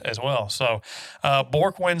noises as well. So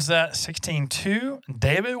Bork wins that 16-2.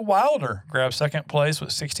 David Wilder grabs second place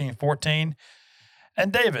with 16-14.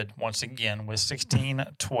 And David, once again, with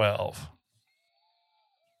 16-12.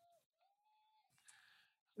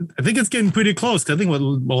 I think it's getting pretty close. I think,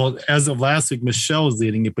 as of last week, Michelle's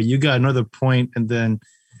leading it, but you got another point, and then,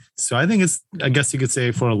 so I think I guess you could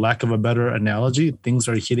say, for a lack of a better analogy, things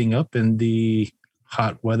are heating up in the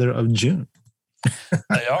hot weather of June.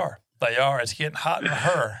 They are. It's getting hot in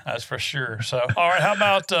her, that's for sure. So, all right, how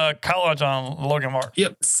about college on Logan Martin?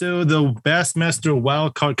 Yep. So the Bassmaster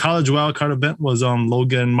College Wildcard event was on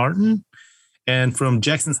Logan Martin. And from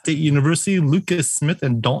Jackson State University, Lucas Smith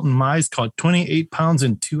and Dalton Mize caught 28 pounds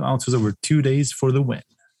and 2 ounces over 2 days for the win.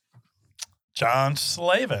 John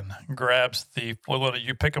Slavin grabs the Fully Loaded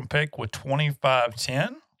You Pick 'em pick with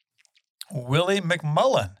 25-10. Willie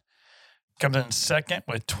McMullen comes in second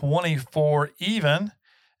with 24 even.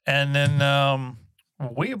 And then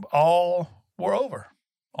we all were over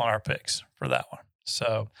on our picks for that one.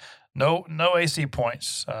 So no AC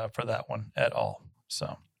points for that one at all.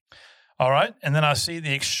 So, all right. And then I see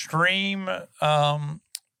the Extreme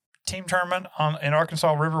team tournament in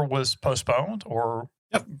Arkansas River was postponed or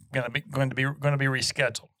going to be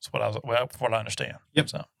rescheduled. That's what I understand. Yep.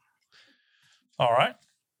 So, all right.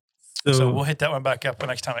 So we'll hit that one back up the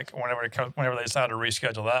next time whenever they decide to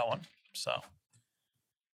reschedule that one.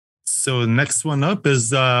 So the next one up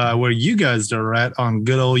is where you guys are at on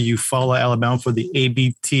good old Eufaula, Alabama, for the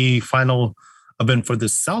ABT final event for the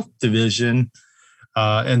South Division.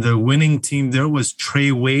 And the winning team there was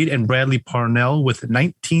Trey Wade and Bradley Parnell with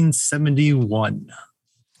 1971.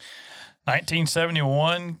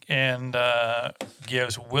 1971 and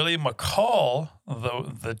gives Willie McCall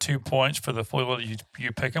the 2 points for the Fully Loaded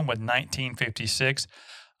You Pick 'em with 1956.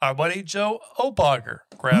 Our buddy Joe Obogger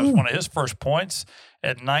grabs one of his first points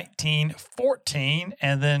at 1914,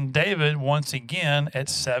 and then David once again at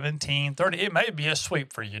 1730. It may be a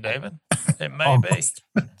sweep for you, David. It may be.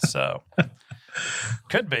 So,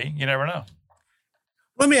 could be. You never know.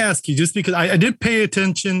 Let me ask you, just because I did pay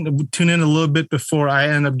attention, tune in a little bit before I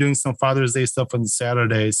ended up doing some Father's Day stuff on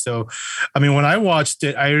Saturday. So, I mean, when I watched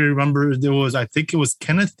it, I remember I think it was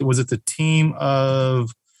Kenneth. Was it the team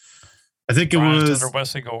of, I think it Brian was Stifler,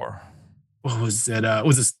 Wesley Gore. What was it?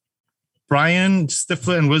 Was it Brian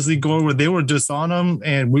Stifler and Wesley Gore, where they were just on them?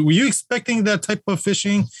 And were you expecting that type of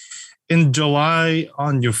fishing in July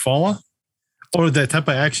on Eufaula? Or that type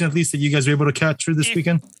of action, at least, that you guys were able to capture this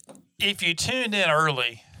weekend? If you tuned in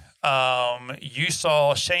early, you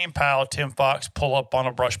saw Shane Powell, Tim Fox pull up on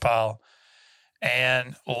a brush pile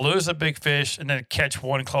and lose a big fish and then catch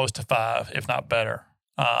one close to 5, if not better,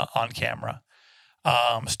 on camera.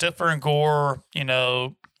 Stifler and Gore,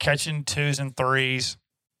 catching 2s and 3s.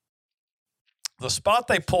 The spot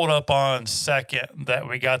they pulled up on second that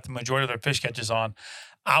we got the majority of their fish catches on,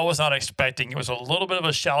 I was not expecting. It was a little bit of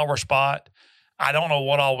a shallower spot. I don't know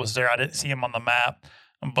what all was there. I didn't see him on the map,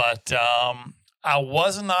 but I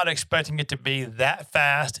was not expecting it to be that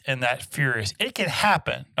fast and that furious. It can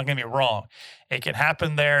happen. Don't get me wrong. It can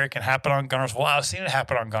happen there. It can happen on Gunnersville. I've seen it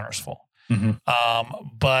happen on Gunnersville. Mm-hmm.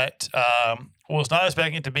 But was not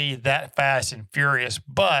expecting it to be that fast and furious.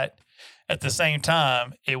 But at the same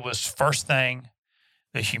time, it was first thing.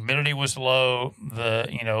 The humidity was low.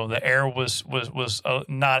 The air was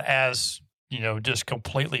not as just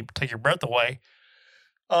completely take your breath away.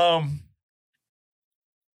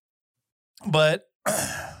 But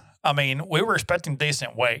I mean, we were expecting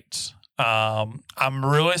decent weights. I'm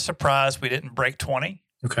really surprised we didn't break 20.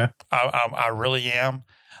 Okay. I really am.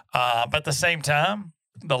 But at the same time,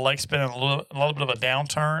 the lake's been in a little bit of a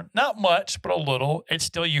downturn. Not much, but a little. It's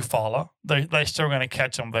still Eufaula. They're still going to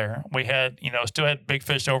catch them there. We had, still had big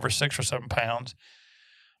fish over 6 or 7 pounds.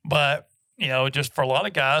 But, just for a lot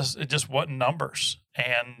of guys, it just wasn't numbers.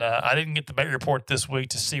 And I didn't get the bait report this week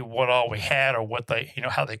to see what all we had or what they,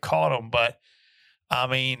 how they caught them. But, I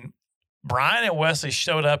mean, Brian and Wesley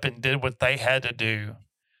showed up and did what they had to do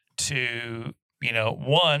to,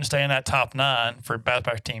 one, stay in that top 9 for Bass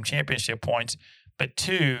Pro Team Championship points, but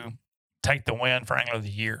 2, take the win for Angler of the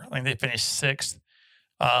Year. I think they finished 6th,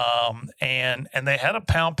 and they had a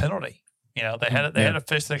pound penalty. They had a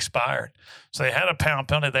fish that expired, so they had a pound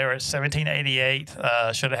penalty. They were at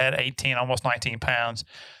 17.88. Should have had 18, almost 19 pounds.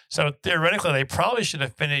 So theoretically, they probably should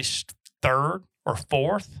have finished 3rd or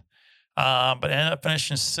 4th, but ended up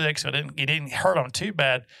finishing 6th. So it didn't hurt them too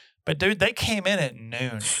bad. But, dude, they came in at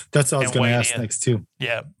noon. That's what I was going to ask next, too.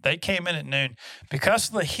 Yeah, they came in at noon. Because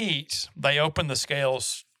of the heat, they opened the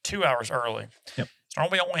scales 2 hours early. Yep. It's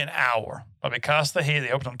normally only an hour. But because of the heat,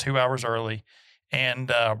 they opened them 2 hours early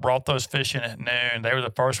and brought those fish in at noon. They were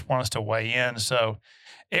the first ones to weigh in. So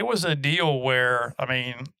it was a deal where, I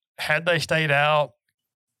mean, had they stayed out,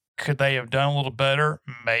 could they have done a little better?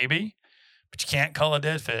 Maybe. But you can't call a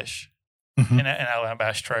dead fish in Alabama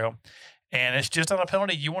Bass Trail. And it's just not a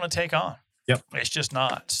penalty you want to take on. Yep. It's just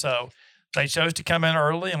not. So they chose to come in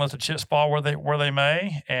early and let the chips fall where they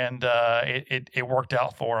may, and it worked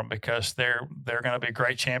out for them because they're going to be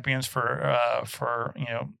great champions for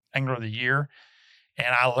Angler of the Year.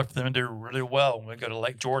 And I look for them to do really well when we go to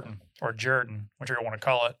Lake Jordan or Jordan, whichever you want to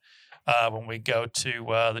call it, when we go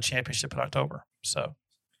to the championship in October. So,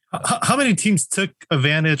 how many teams took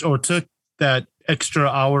advantage or took that extra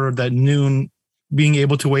hour, that noon? Being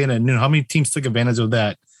able to weigh in at noon, how many teams took advantage of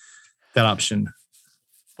that option?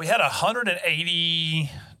 We had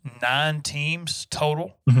 189 teams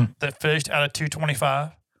total that fished out of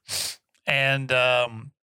 225. And I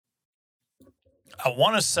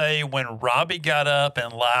want to say when Robbie got up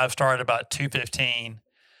and live started about 2:15,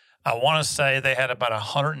 I want to say they had about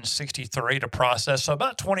 163 to process. So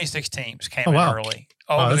about 26 teams came in early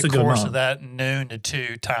over the course of that noon to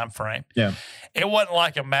 2 time frame. Yeah. It wasn't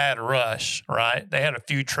like a mad rush, right? They had a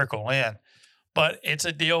few trickle in. But it's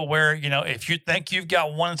a deal where, if you think you've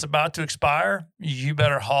got one that's about to expire, you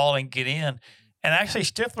better haul and get in. And actually,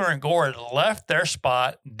 Stifler and Gore left their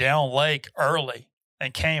spot down lake early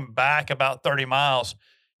and came back about 30 miles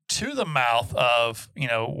to the mouth of,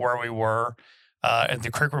 where we were. At the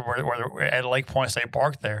creek where at Lake Point State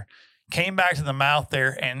Park there, came back to the mouth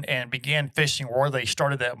there and began fishing where they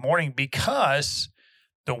started that morning because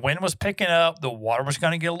the wind was picking up, the water was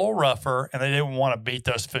going to get a little rougher, and they didn't want to beat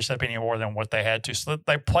those fish up any more than what they had to. So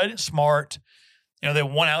they played it smart. They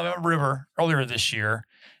won Alabama River earlier this year,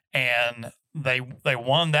 and they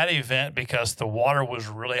won that event because the water was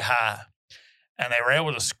really high, and they were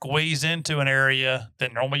able to squeeze into an area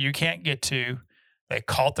that normally you can't get to. They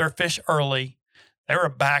caught their fish early. They were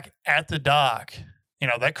back at the dock.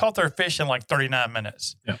 They caught their fish in like 39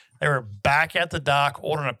 minutes. Yeah. They were back at the dock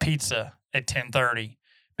ordering a pizza at 10:30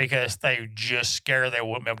 because they just scared they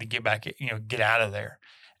wouldn't be able to get back, get out of there.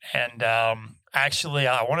 And actually,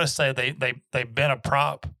 I want to say they bent a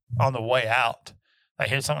prop on the way out. They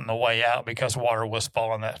hit something on the way out because water was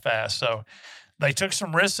falling that fast. So they took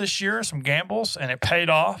some risks this year, some gambles, and it paid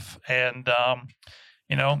off. And,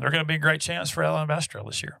 they're going to be a great chance for Alabama Bass Trail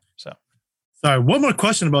this year. So. Sorry, one more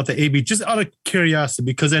question about the AB, just out of curiosity,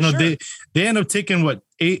 because I know they end up taking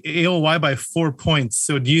AOY by 4 points.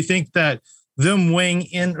 So do you think that them weighing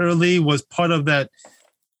in early was part of that?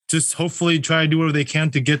 Just hopefully try to do whatever they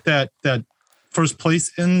can to get that first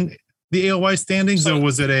place in the AOY standings, or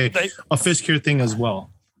was it a fish care thing as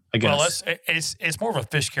well? I guess. Well, it's more of a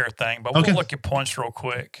fish care thing, but we'll look at points real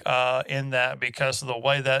quick in that because of the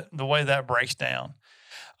way that breaks down.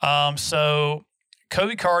 So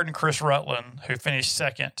Cody Card and Chris Rutland, who finished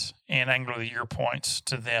second in Angler of the Year points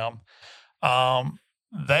to them,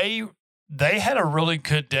 they had a really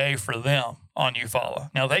good day for them on Eufaula.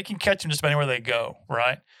 Now, they can catch them just anywhere they go,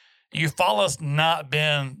 right? Eufaula's not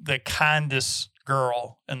been the kindest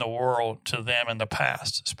girl in the world to them in the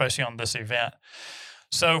past, especially on this event.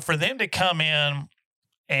 So for them to come in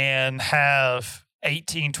and have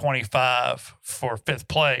 18.25 for fifth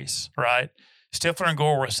place, right? Stifler and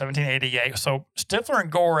Gore were at 17.88. So Stifler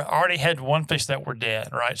and Gore already had one fish that were dead,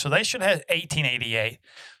 right? So they should have had 18.88.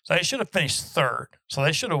 So they should have finished third. So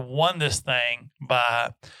they should have won this thing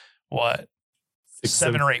by, what,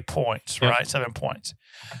 7 or 8 points, right? 7 points.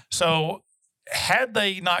 So had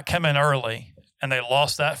they not come in early and they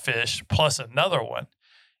lost that fish plus another one,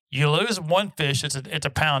 you lose one fish, it's a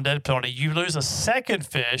pound dead penalty. You lose a second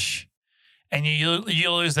fish, and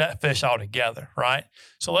you lose that fish altogether, right?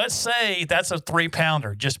 So let's say that's a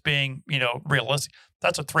 3-pounder, just being, realistic.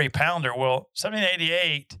 That's a 3-pounder. Well,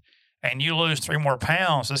 1788, and you lose 3 more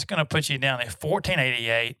pounds, it's going to put you down at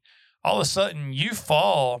 1488. All of a sudden, you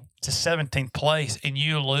fall to 17th place, and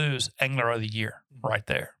you lose Angler of the Year right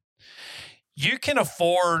there. You can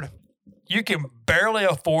barely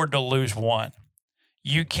afford to lose 1.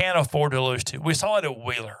 You can't afford to lose 2. We saw it at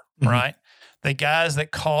Wheeler, right? The guys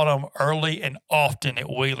that caught them early and often at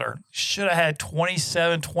Wheeler should have had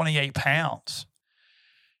 27, 28 pounds.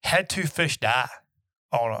 Had 2 fish die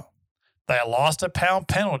on them. They lost a pound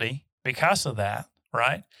penalty because of that,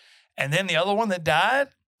 right? And then the other one that died,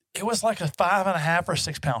 it was like a 5.5 or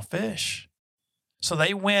 6 pound fish. So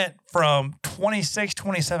they went from 26,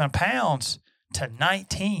 27 pounds to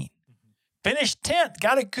 19. Finished 10th,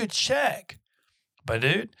 got a good check. But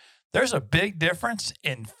dude, there's a big difference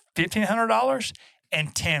in $1,500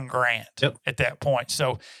 and $10,000 at that point.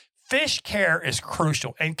 So fish care is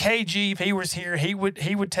crucial. And KG, if he was here, he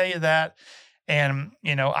would tell you that. And,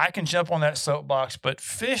 I can jump on that soapbox, but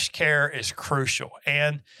fish care is crucial.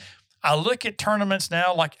 And I look at tournaments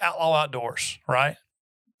now like Outlaw Outdoors, right?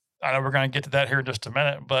 I know we're going to get to that here in just a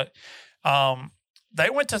minute, but they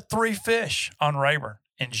went to 3 fish on Rayburn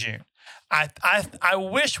in June. I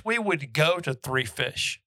wish we would go to 3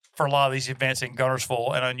 fish for a lot of these events in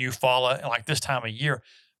Guntersville and on Eufaula and like this time of year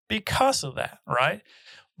because of that, right?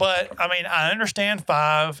 But, I understand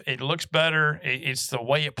 5. It looks better. It's the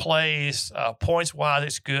way it plays. Points-wise,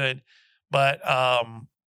 it's good. But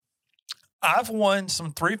I've won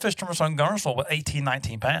some 3 fish tournaments on Guntersville with 18,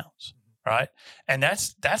 19 pounds, right? And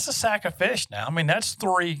that's a sack of fish now. That's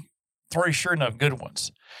 3 sure enough good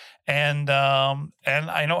ones. And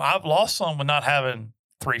I know I've lost some with not having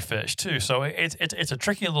 3 fish too. So it's a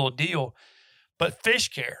tricky little deal, but fish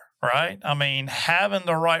care, right? Having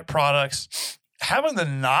the right products, having the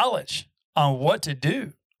knowledge on what to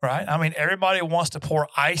do, right? Everybody wants to pour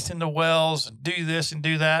ice into wells and do this and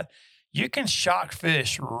do that. You can shock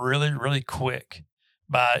fish really, really quick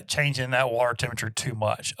by changing that water temperature too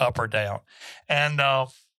much, up or down. And,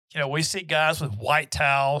 we see guys with white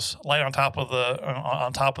towels laid on top of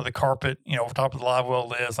the carpet, over top of the live well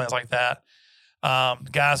lids, things like that.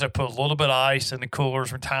 Guys that put a little bit of ice in the coolers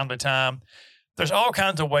from time to time. There's all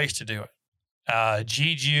kinds of ways to do it.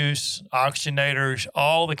 G-juice, oxygenators,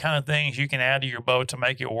 all the kind of things you can add to your boat to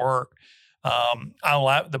make it work. I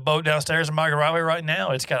like the boat downstairs in my garage right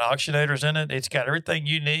now. It's got oxygenators in it. It's got everything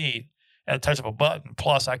you need at the touch of a button.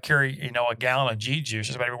 Plus, I carry, a gallon of G-juice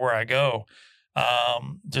just about everywhere I go.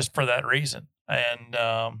 Just for that reason. And,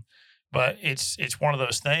 but it's one of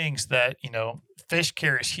those things that, fish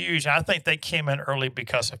care is huge. I think they came in early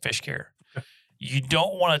because of fish care. You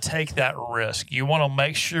don't want to take that risk. You want to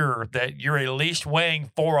make sure that you're at least weighing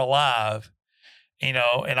 4 alive, in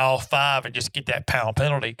all 5 and just get that pound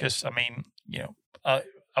penalty. Cause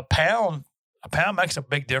a pound makes a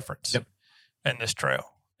big difference in this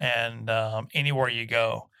trail and, anywhere you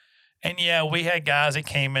go. And yeah, we had guys that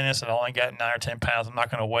came in and said, I only got 9 or 10 pounds. I'm not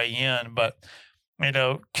going to weigh in. But,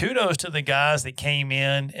 kudos to the guys that came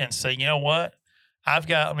in and say, you know what? I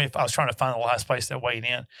was trying to find the last place that weighed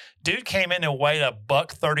in. Dude came in and weighed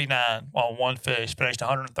 $139 on 1 fish, finished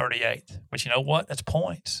 138th. But you know what? That's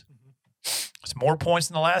points. It's more points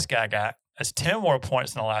than the last guy got. That's 10 more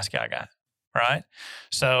points than the last guy got, right?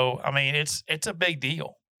 So, it's a big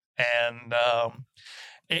deal. And,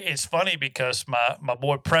 it's funny because my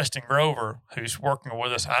boy Preston Grover, who's working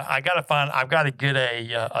with us, I've got to get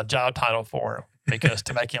a job title for him because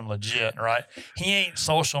to make him legit, right? He ain't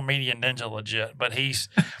social media ninja legit, but he's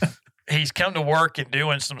come to work and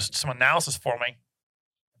doing some analysis for me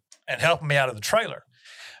and helping me out of the trailer.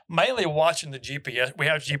 Mainly watching the GPS. We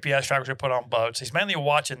have GPS trackers we put on boats. He's mainly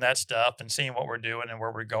watching that stuff and seeing what we're doing and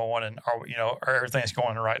where we're going and are everything's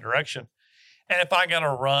going in the right direction. And if I got to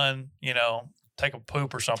run, take a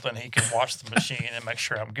poop or something, he can watch the machine and make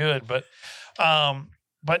sure I'm good. But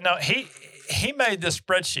no, he made this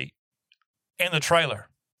spreadsheet in the trailer.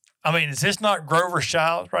 Is this not Grover's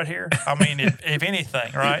child right here? If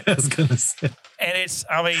anything, right? I was gonna say. And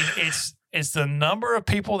it's the number of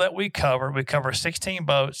people that we cover. We cover 16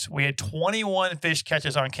 boats. We had 21 fish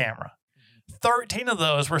catches on camera. 13 of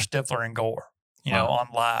those were Stifler and Gore, on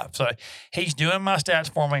live. So he's doing my stats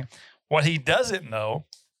for me. What he doesn't know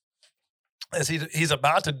is he's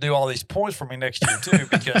about to do all these points for me next year too,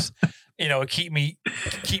 because keep me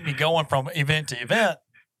going from event to event.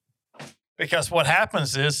 Because what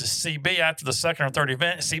happens is CB after the second or third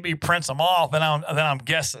event, CB prints them off, and I'm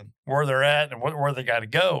guessing where they're at and where they got to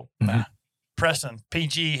go. Preston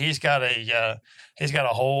PG, he's got a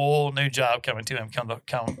whole new job coming to him come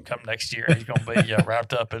next year. He's going to be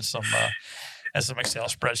wrapped up in some Excel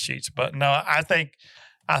spreadsheets. But no, I think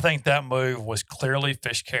that move was clearly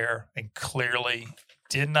fish care and clearly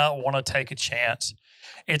did not want to take a chance.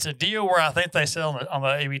 It's a deal where I think they said on the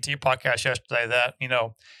ABT podcast yesterday that,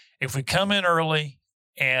 if we come in early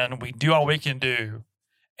and we do all we can do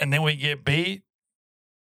and then we get beat,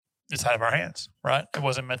 it's out of our hands, right? It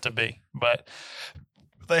wasn't meant to be. But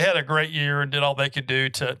they had a great year and did all they could do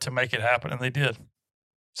to make it happen, and they did.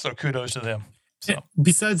 So kudos to them. So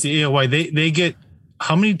besides the AOY, they get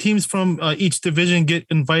how many teams from each division get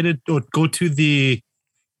invited or go to the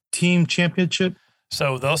team championship?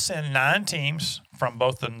 So they'll send 9 teams from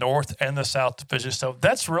both the North and the South division. So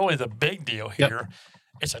that's really the big deal here. Yep.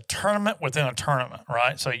 It's a tournament within a tournament,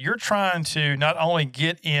 right? So you're trying to not only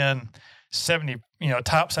get in 70,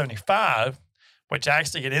 top 75, which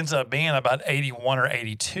actually it ends up being about 81 or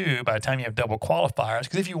 82 by the time you have double qualifiers.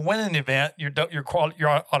 Because if you win an event, you're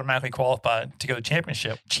automatically qualified to go to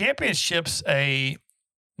championship. Championship's a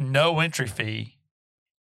no entry fee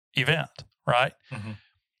event, right? Mm-hmm.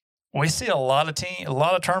 We see a lot of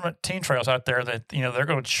tournament team trails out there that they're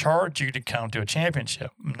going to charge you to come to a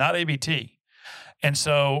championship, not ABT, and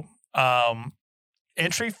so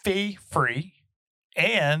entry fee free,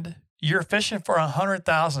 and you're fishing for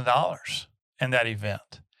 $100,000 in that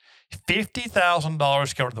event.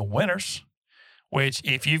 $50,000 go to the winners, which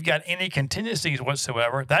if you've got any contingencies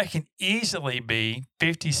whatsoever, that can easily be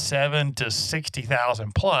 $57,000 to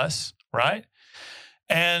 $60,000 plus, right?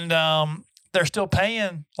 And they're still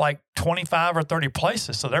paying like 25 or 30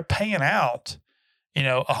 places, so they're paying out,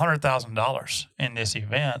 $100,000 in this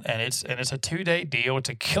event, and it's a 2-day deal. It's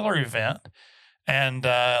a killer event, and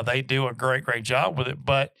they do a great job with it.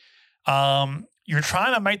 But you're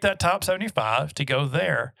trying to make that top 75 to go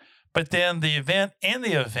there. But then the event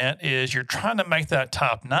is you're trying to make that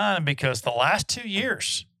top 9 because the last 2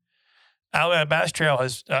 years, Alabama Bass Trail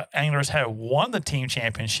anglers have won the team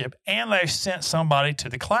championship, and they've sent somebody to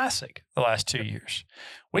the Classic the last 2 years.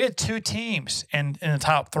 We had 2 teams in the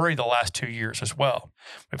top 3 the last 2 years as well.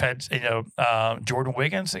 We've had Jordan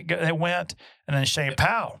Wiggins that went, and then Shane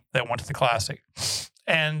Powell that went to the Classic.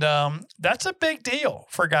 And that's a big deal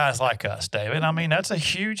for guys like us, David. I mean, that's a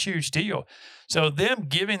huge deal. So them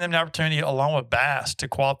giving them the opportunity along with Bass to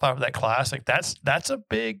qualify for that Classic, that's a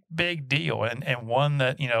big deal, and one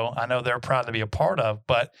that, I know they're proud to be a part of.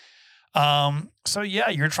 But so yeah,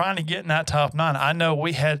 you're trying to get in that top 9. I know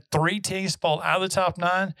we had 3 teams fall out of the top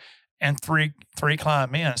 9 and three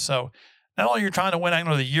climb in. So not only you're trying to win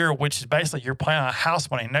Angler of the Year, which is basically you're playing on house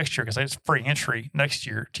money next year because it's free entry next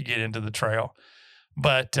year to get into the trail.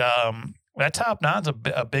 But that top 9's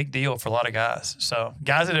a big deal for a lot of guys. So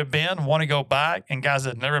guys that have been want to go back, and guys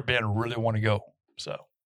that have never been really want to go. So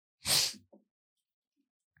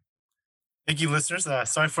thank you, listeners.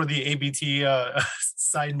 Sorry for the ABT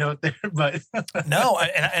side note there, but no.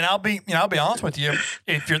 And I'll be honest with you.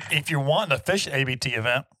 If you're wanting to fish an ABT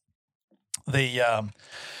event, the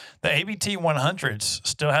ABT 100s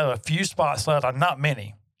still have a few spots left. Not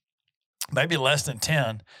many. Maybe less than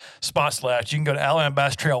 10 spots left. You can go to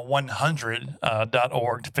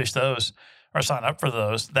AlabamaBassTrail100.org to fish those or sign up for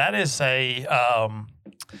those. That is it's a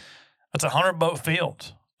 100-boat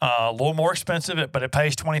field. A little more expensive, but it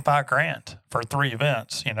pays $25,000 for 3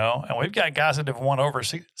 events, And we've got guys that have won over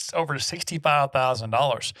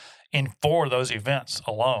 $65,000 in 4 of those events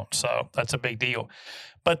alone. So that's a big deal.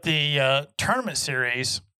 But the tournament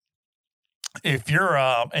series, if you're,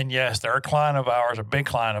 and yes, they're a client of ours, a big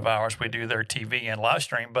client of ours. We do their TV and live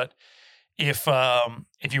stream. But if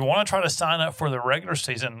you want to try to sign up for the regular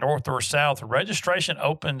season, North or South, registration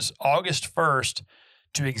opens August 1st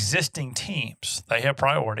to existing teams. They have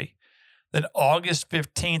priority. Then August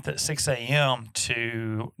 15th at 6 a.m.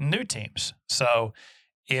 to new teams. So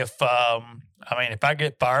if I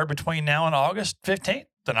get fired between now and August 15th,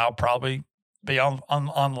 then I'll probably be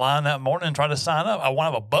online that morning and try to sign up. I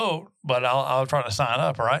won't have a boat, but I'll try to sign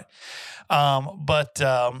up, right?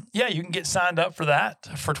 Yeah, you can get signed up for that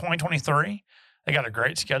for 2023. They got a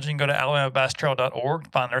great schedule. You can go to AlabamaBassTrail.org to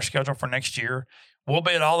find their schedule for next year. We'll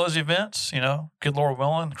be at all those events, good Lord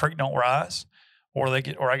willing, the creek don't rise, or I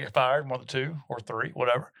get fired, one of the 2 or 3,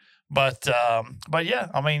 whatever. But yeah,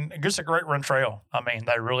 it's a great run trail.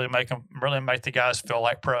 They really make the guys feel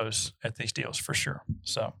like pros at these deals for sure.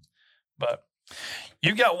 So, but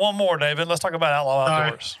you got one more, David. Let's talk about Outlaw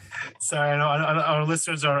Outdoors. Sorry, I know our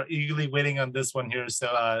listeners are eagerly waiting on this one here. So,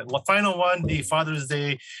 final one, the Father's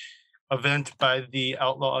Day event by the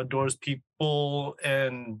Outlaw Outdoors people,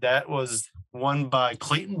 and that was won by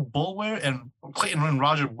Clayton Bulware and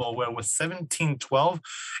Roger Bulware with 17-12.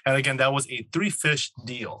 And again, that was a 3-fish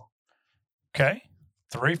deal. Okay.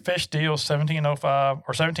 3-fish deal, 1705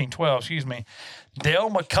 or 1712, excuse me. Dale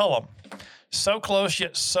McCullum. So close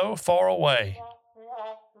yet so far away.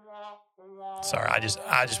 Sorry, I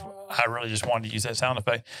really just wanted to use that sound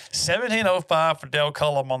effect. 1705 for Dale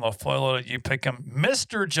Cullum on the Flow. You pick him.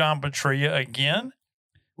 Mr. John Petria again.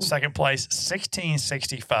 Second place,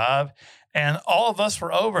 1665. And all of us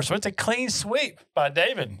were over. So it's a clean sweep by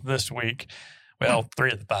David this week. Well,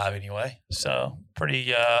 3 of the 5 anyway. So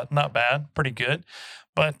pretty, not bad, pretty good.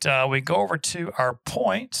 But we go over to our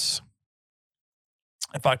points.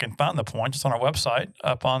 If I can find the points, it's on our website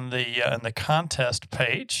up on the in the contest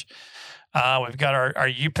page. We've got our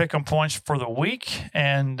You Pick 'em points for the week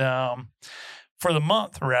and for the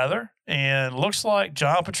month, rather. And looks like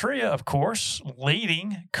John Petria, of course,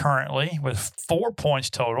 leading currently with 4 points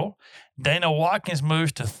total. Dana Watkins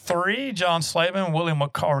moves to 3. John Slavin, William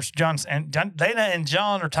McCarr, Dana and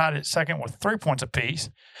John are tied at second with 3 points apiece.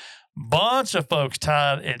 Bunch of folks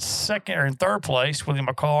tied at second or in third place. William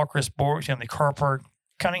McCall, Chris Borks, Anthony Carper,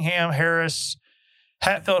 Cunningham, Harris,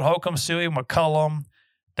 Hatfield, Holcomb, Suey, McCullum,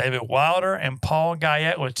 David Wilder, and Paul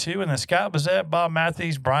Guyette with 2. And then Scott Bazette, Bob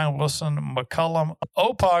Matthews, Brian Wilson, McCullum,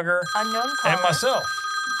 Opogger, and myself.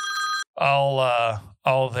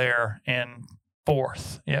 All there in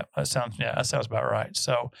 4th. Yeah, that sounds about right.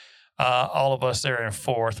 So all of us there in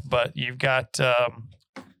 4th. But you've got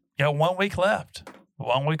 1 week left.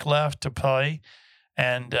 1 week left to play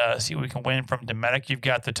and see what we can win from Dometic. You've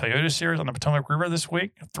got the Toyota Series on the Potomac River this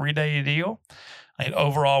week, a 3-day deal. An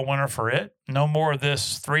overall winner for it. No more of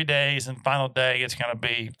this 3 days and final day. It's going to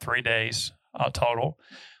be 3 days total.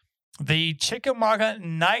 The Chickamauga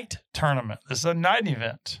Night Tournament. This is a night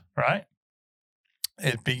event, right?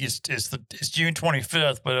 It's June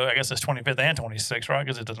 25th, but I guess it's 25th and 26th, right?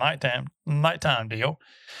 Because it's a nighttime deal.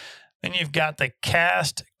 Then you've got the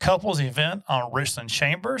Cast Couples event on Richland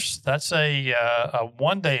Chambers. That's a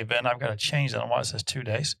 1-day event. I've got to change that on why it says 2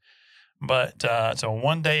 days. But it's a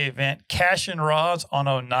 1-day event. Cash and Rods on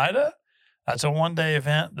Oneida. That's a 1-day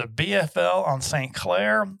event. The BFL on St.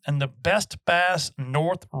 Clair. And the Best Bass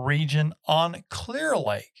North Region on Clear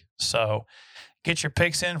Lake. So get your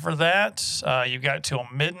picks in for that. You've got till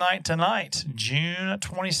midnight tonight, June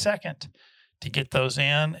 22nd. To get those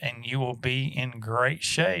in, and you will be in great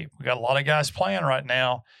shape. We got a lot of guys playing right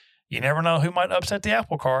now. You never know who might upset the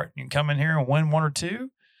apple cart. You can come in here and win 1 or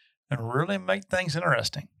 2 and really make things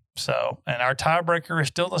interesting. So, and our tiebreaker is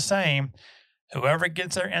still the same. Whoever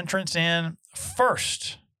gets their entrance in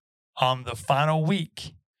first on the final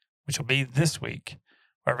week, which will be this week,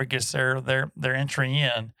 whoever gets their entry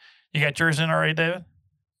in. You got yours in already, David?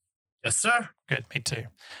 Yes, sir. Good, me too.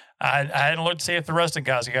 I hadn't looked to see if the rest of the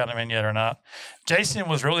guys got them in yet or not. Jason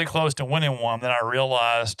was really close to winning one. Then I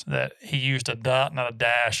realized that he used a dot, not a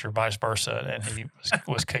dash, or vice versa, and he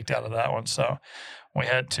was kicked out of that one. So we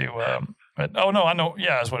had to. But oh no, I know.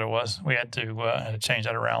 Yeah, that's what it was. We had to change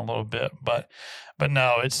that around a little bit. But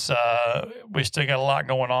no, it's we still got a lot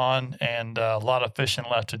going on and a lot of fishing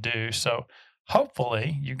left to do. So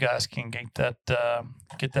hopefully you guys can get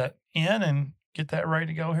that in and get that ready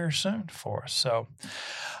to go here soon for us. So.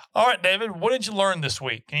 All right, David, what did you learn this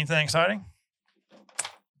week? Anything exciting?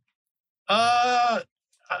 I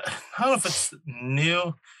don't know if it's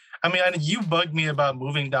new. I mean, you bugged me about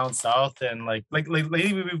moving down south, and like lately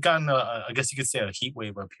we've gotten I guess you could say a heat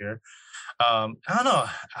wave up here. I don't know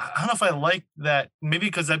if I like that. Maybe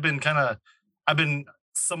because I've been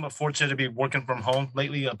somewhat fortunate to be working from home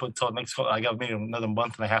lately up until next. I got maybe another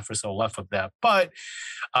month and a half or so left of that, but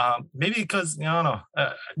maybe because I don't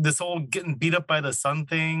know this whole getting beat up by the sun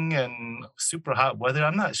thing and super hot weather.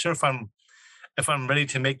 I'm not sure if I'm ready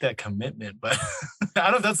to make that commitment, but I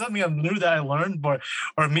don't know if that's something new that I learned,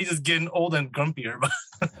 or me just getting old and grumpier.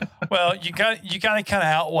 Well, you got to kind of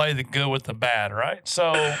outweigh the good with the bad, right?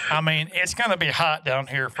 So I mean, it's going to be hot down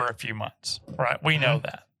here for a few months, right? We know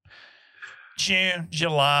that. June,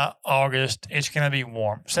 July, August, it's going to be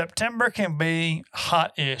warm. September can be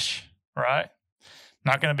hot-ish, right?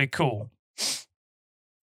 Not going to be cool.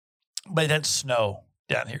 But it's snow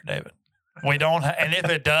down here, David. We don't, and if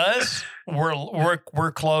it does,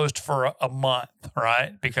 we're closed for a month,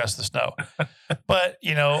 right? Because of the snow. But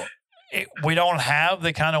we don't have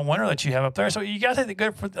the kind of winter that you have up there. So you got to take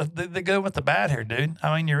the good with the bad here, dude.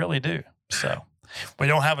 I mean, you really do. So. We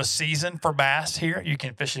don't have a season for bass here. You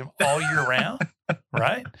can fish them all year round,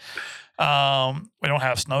 right? We don't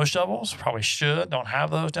have snow shovels. Probably should. Don't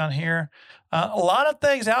have those down here. A lot of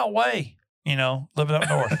things outweigh, living up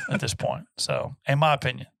north at this point. So, in my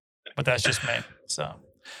opinion, but that's just me. So,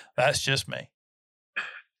 That's just me.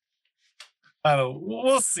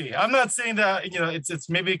 We'll see. I'm not saying that, it's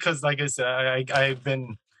maybe because, like I said, I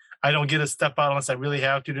don't get to step out unless I really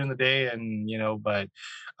have to during the day. And, but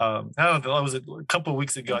I don't know, it was a couple of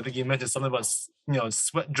weeks ago. I think you mentioned something about,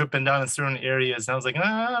 sweat dripping down in certain areas. And I was like, no,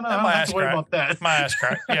 I don't have to worry about that. My ass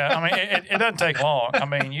crack. Yeah. I mean, it doesn't take long. I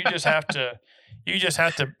mean, you just have to,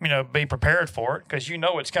 be prepared for it because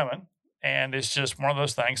it's coming. And it's just one of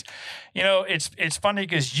those things. It's funny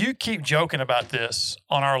because you keep joking about this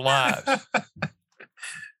on our lives,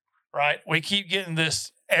 right? We keep getting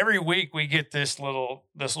this every week. We get this little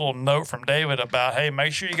note from David about, hey,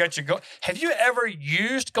 make sure you got your gold. Have you ever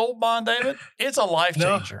used Gold Bond, David? It's a life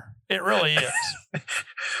changer. No. It really is.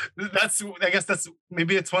 I guess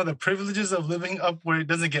maybe it's one of the privileges of living up where it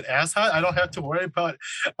doesn't get as hot. I don't have to worry about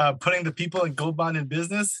putting the people in Gold Bond in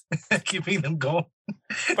business, keeping them going.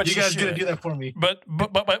 But you guys gonna do that for me. But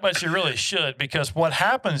you really should, because what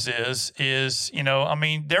happens is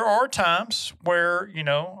there are times where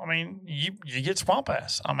you get swamp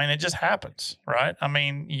ass. I mean, it just happens, right? I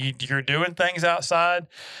mean, you're doing things outside.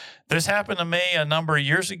 This happened to me a number of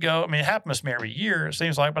years ago. I mean, it happens to me every year, it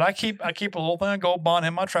seems like, but I keep a little thing of Gold Bond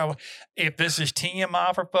in my travel. If this is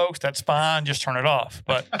TMI for folks, that's fine. Just turn it off.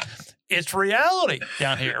 But it's reality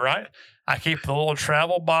down here, right? I keep the little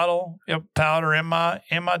travel bottle of powder in my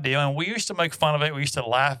deal. And we used to make fun of it. We used to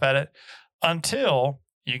laugh at it until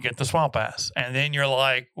you get the swamp ass. And then you're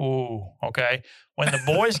like, ooh, okay. When the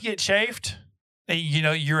boys get chafed,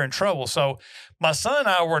 you're in trouble. So my son and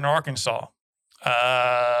I were in Arkansas.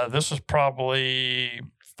 This was probably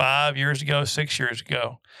 6 years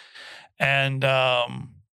ago. And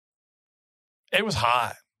it was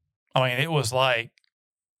hot. I mean, it was like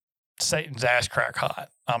Satan's ass crack hot.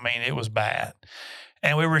 I mean, it was bad.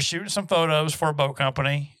 And we were shooting some photos for a boat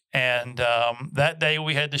company. And that day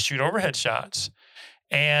we had to shoot overhead shots.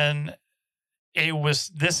 And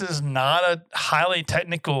this is not a highly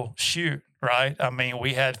technical shoot, right? I mean,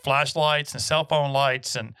 we had flashlights and cell phone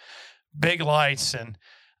lights and big lights. And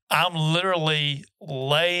I'm literally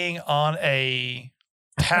laying on a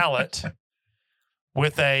pallet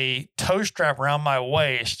with a tow strap around my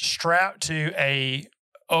waist, strapped to a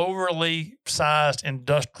overly sized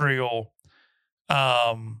industrial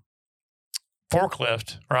forklift,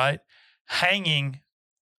 right? Hanging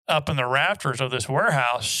up in the rafters of this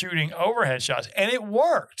warehouse, shooting overhead shots. And it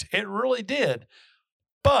worked. It really did.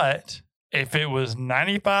 But if it was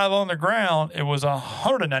 95 on the ground, it was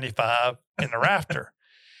 195 in the rafter.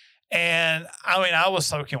 And I mean, I was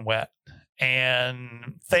soaking wet.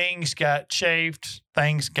 And things got chafed,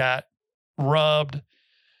 things got rubbed.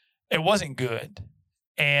 It wasn't good.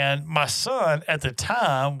 And my son at the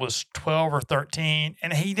time was 12 or 13,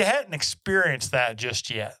 and he hadn't experienced that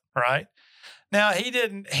just yet, right? Now,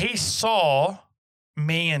 he saw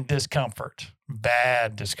me in discomfort,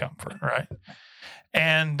 bad discomfort, right?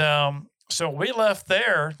 And so we left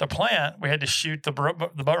the plant. We had to shoot the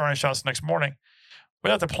boat running shots the next morning. We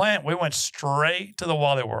left the plant. We went straight to the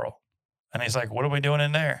Wally World. And he's like, what are we doing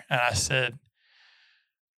in there? And I said,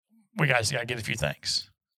 we guys got to get a few things.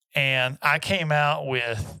 And I came out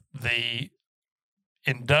with the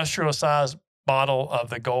industrial size bottle of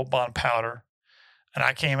the Gold Bond powder. And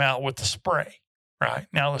I came out with the spray, right?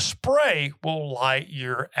 Now, the spray will light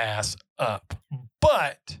your ass up.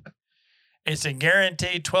 But it's a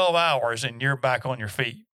guaranteed 12 hours and you're back on your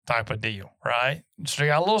feet type of deal, right? So you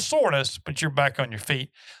got a little soreness, but you're back on your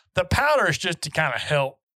feet. The powder is just to kind of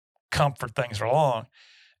help comfort things along.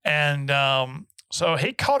 And so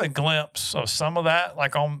he caught a glimpse of some of that,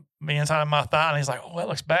 like on the inside of my thigh, and he's like, oh, that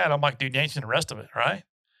looks bad. I'm like, dude, you ain't seen the rest of it, right?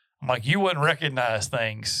 I'm like, you wouldn't recognize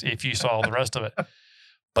things if you saw the rest of it.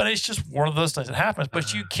 But it's just one of those things that happens.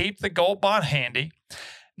 But you keep the Gold Bond handy.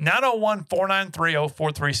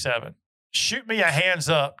 901-493-0437. Shoot me a hands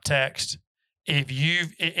up text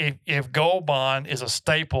if Gold Bond is a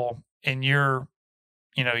staple in your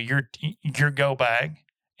go bag,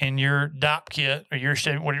 in your DOP kit, or your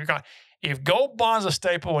shit, whatever you call it. If Gold Bond's a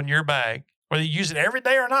staple in your bag, whether you use it every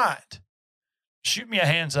day or not, shoot me a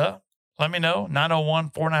hands up. Let me know.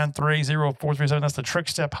 901-493-0437. That's the Trick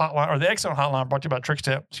Step hotline, or the Exxon hotline brought to you by Trick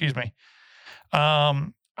Step. Excuse me.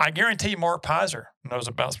 I guarantee Mark Pizer knows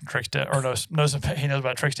about some Trick Step, or he knows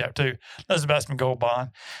about Trick Step too. Knows about some Gold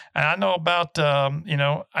Bond, and I know about I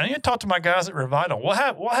need to talk to my guys at Revital.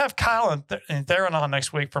 We'll have Kyle and Theron on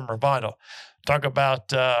next week from Revital. Talk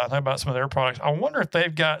about some of their products. I wonder if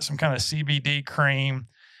they've got some kind of CBD cream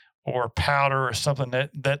or powder or something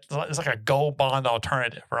that is like a Gold Bond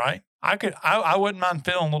alternative, right? I wouldn't mind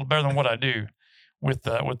feeling a little better than what I do with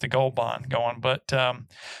the Gold Bond going. But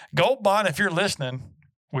Gold Bond, if you're listening,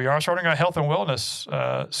 we are starting a health and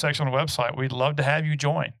wellness section on the website. We'd love to have you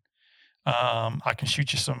join. I can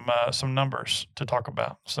shoot you some numbers to talk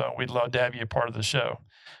about. So we'd love to have you a part of the show.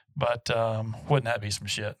 But wouldn't that be some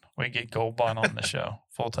shit? We get Gold Bond on the show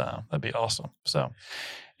full time. That'd be awesome. So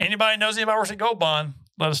anybody knows anybody works at Gold Bond,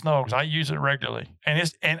 let us know, because I use it regularly.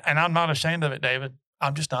 And I'm not ashamed of it, David.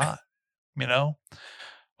 I'm just not. You know,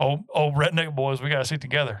 old redneck boys, we got to stick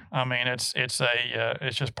together. I mean, it's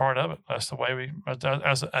just part of it. That's the way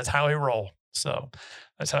that's how we roll. So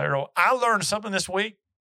that's how we roll. I learned something this week,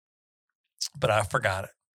 but I forgot it.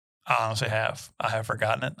 I honestly have. I have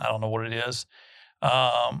forgotten it. I don't know what it is.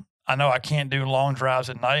 I know I can't do long drives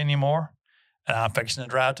at night anymore, and I'm fixing to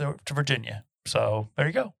drive to Virginia. So there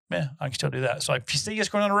you go. Yeah, I can still do that. So if you see us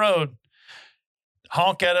going on the road,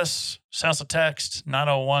 honk at us, send us a text,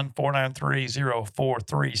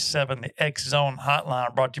 901-493-0437. The X Zone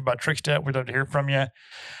hotline brought to you by Trickstep. We'd love to hear from you.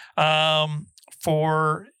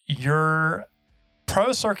 For your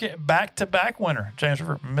Pro Circuit back-to-back winner, James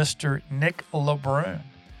River, Mr. Nick LeBrun.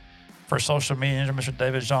 For social media, Mr.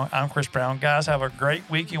 David Zhang, I'm Chris Brown. Guys, have a great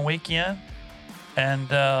week and weekend, and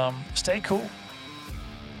stay cool.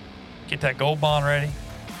 Get that Gold Bond ready.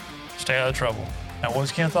 Stay out of trouble. And what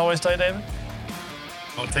does Kenneth always say, David?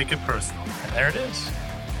 Don't take it personal. And there it is.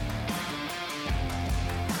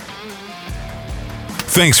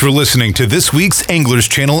 Thanks for listening to this week's Anglers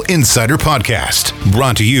Channel Insider Podcast.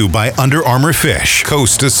 Brought to you by Under Armour Fish,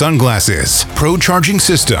 Costa Sunglasses, Pro Charging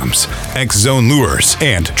Systems, X Zone Lures,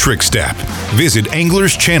 and Trickstep. Visit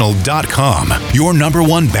anglerschannel.com, your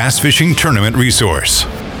 #1 bass fishing tournament resource.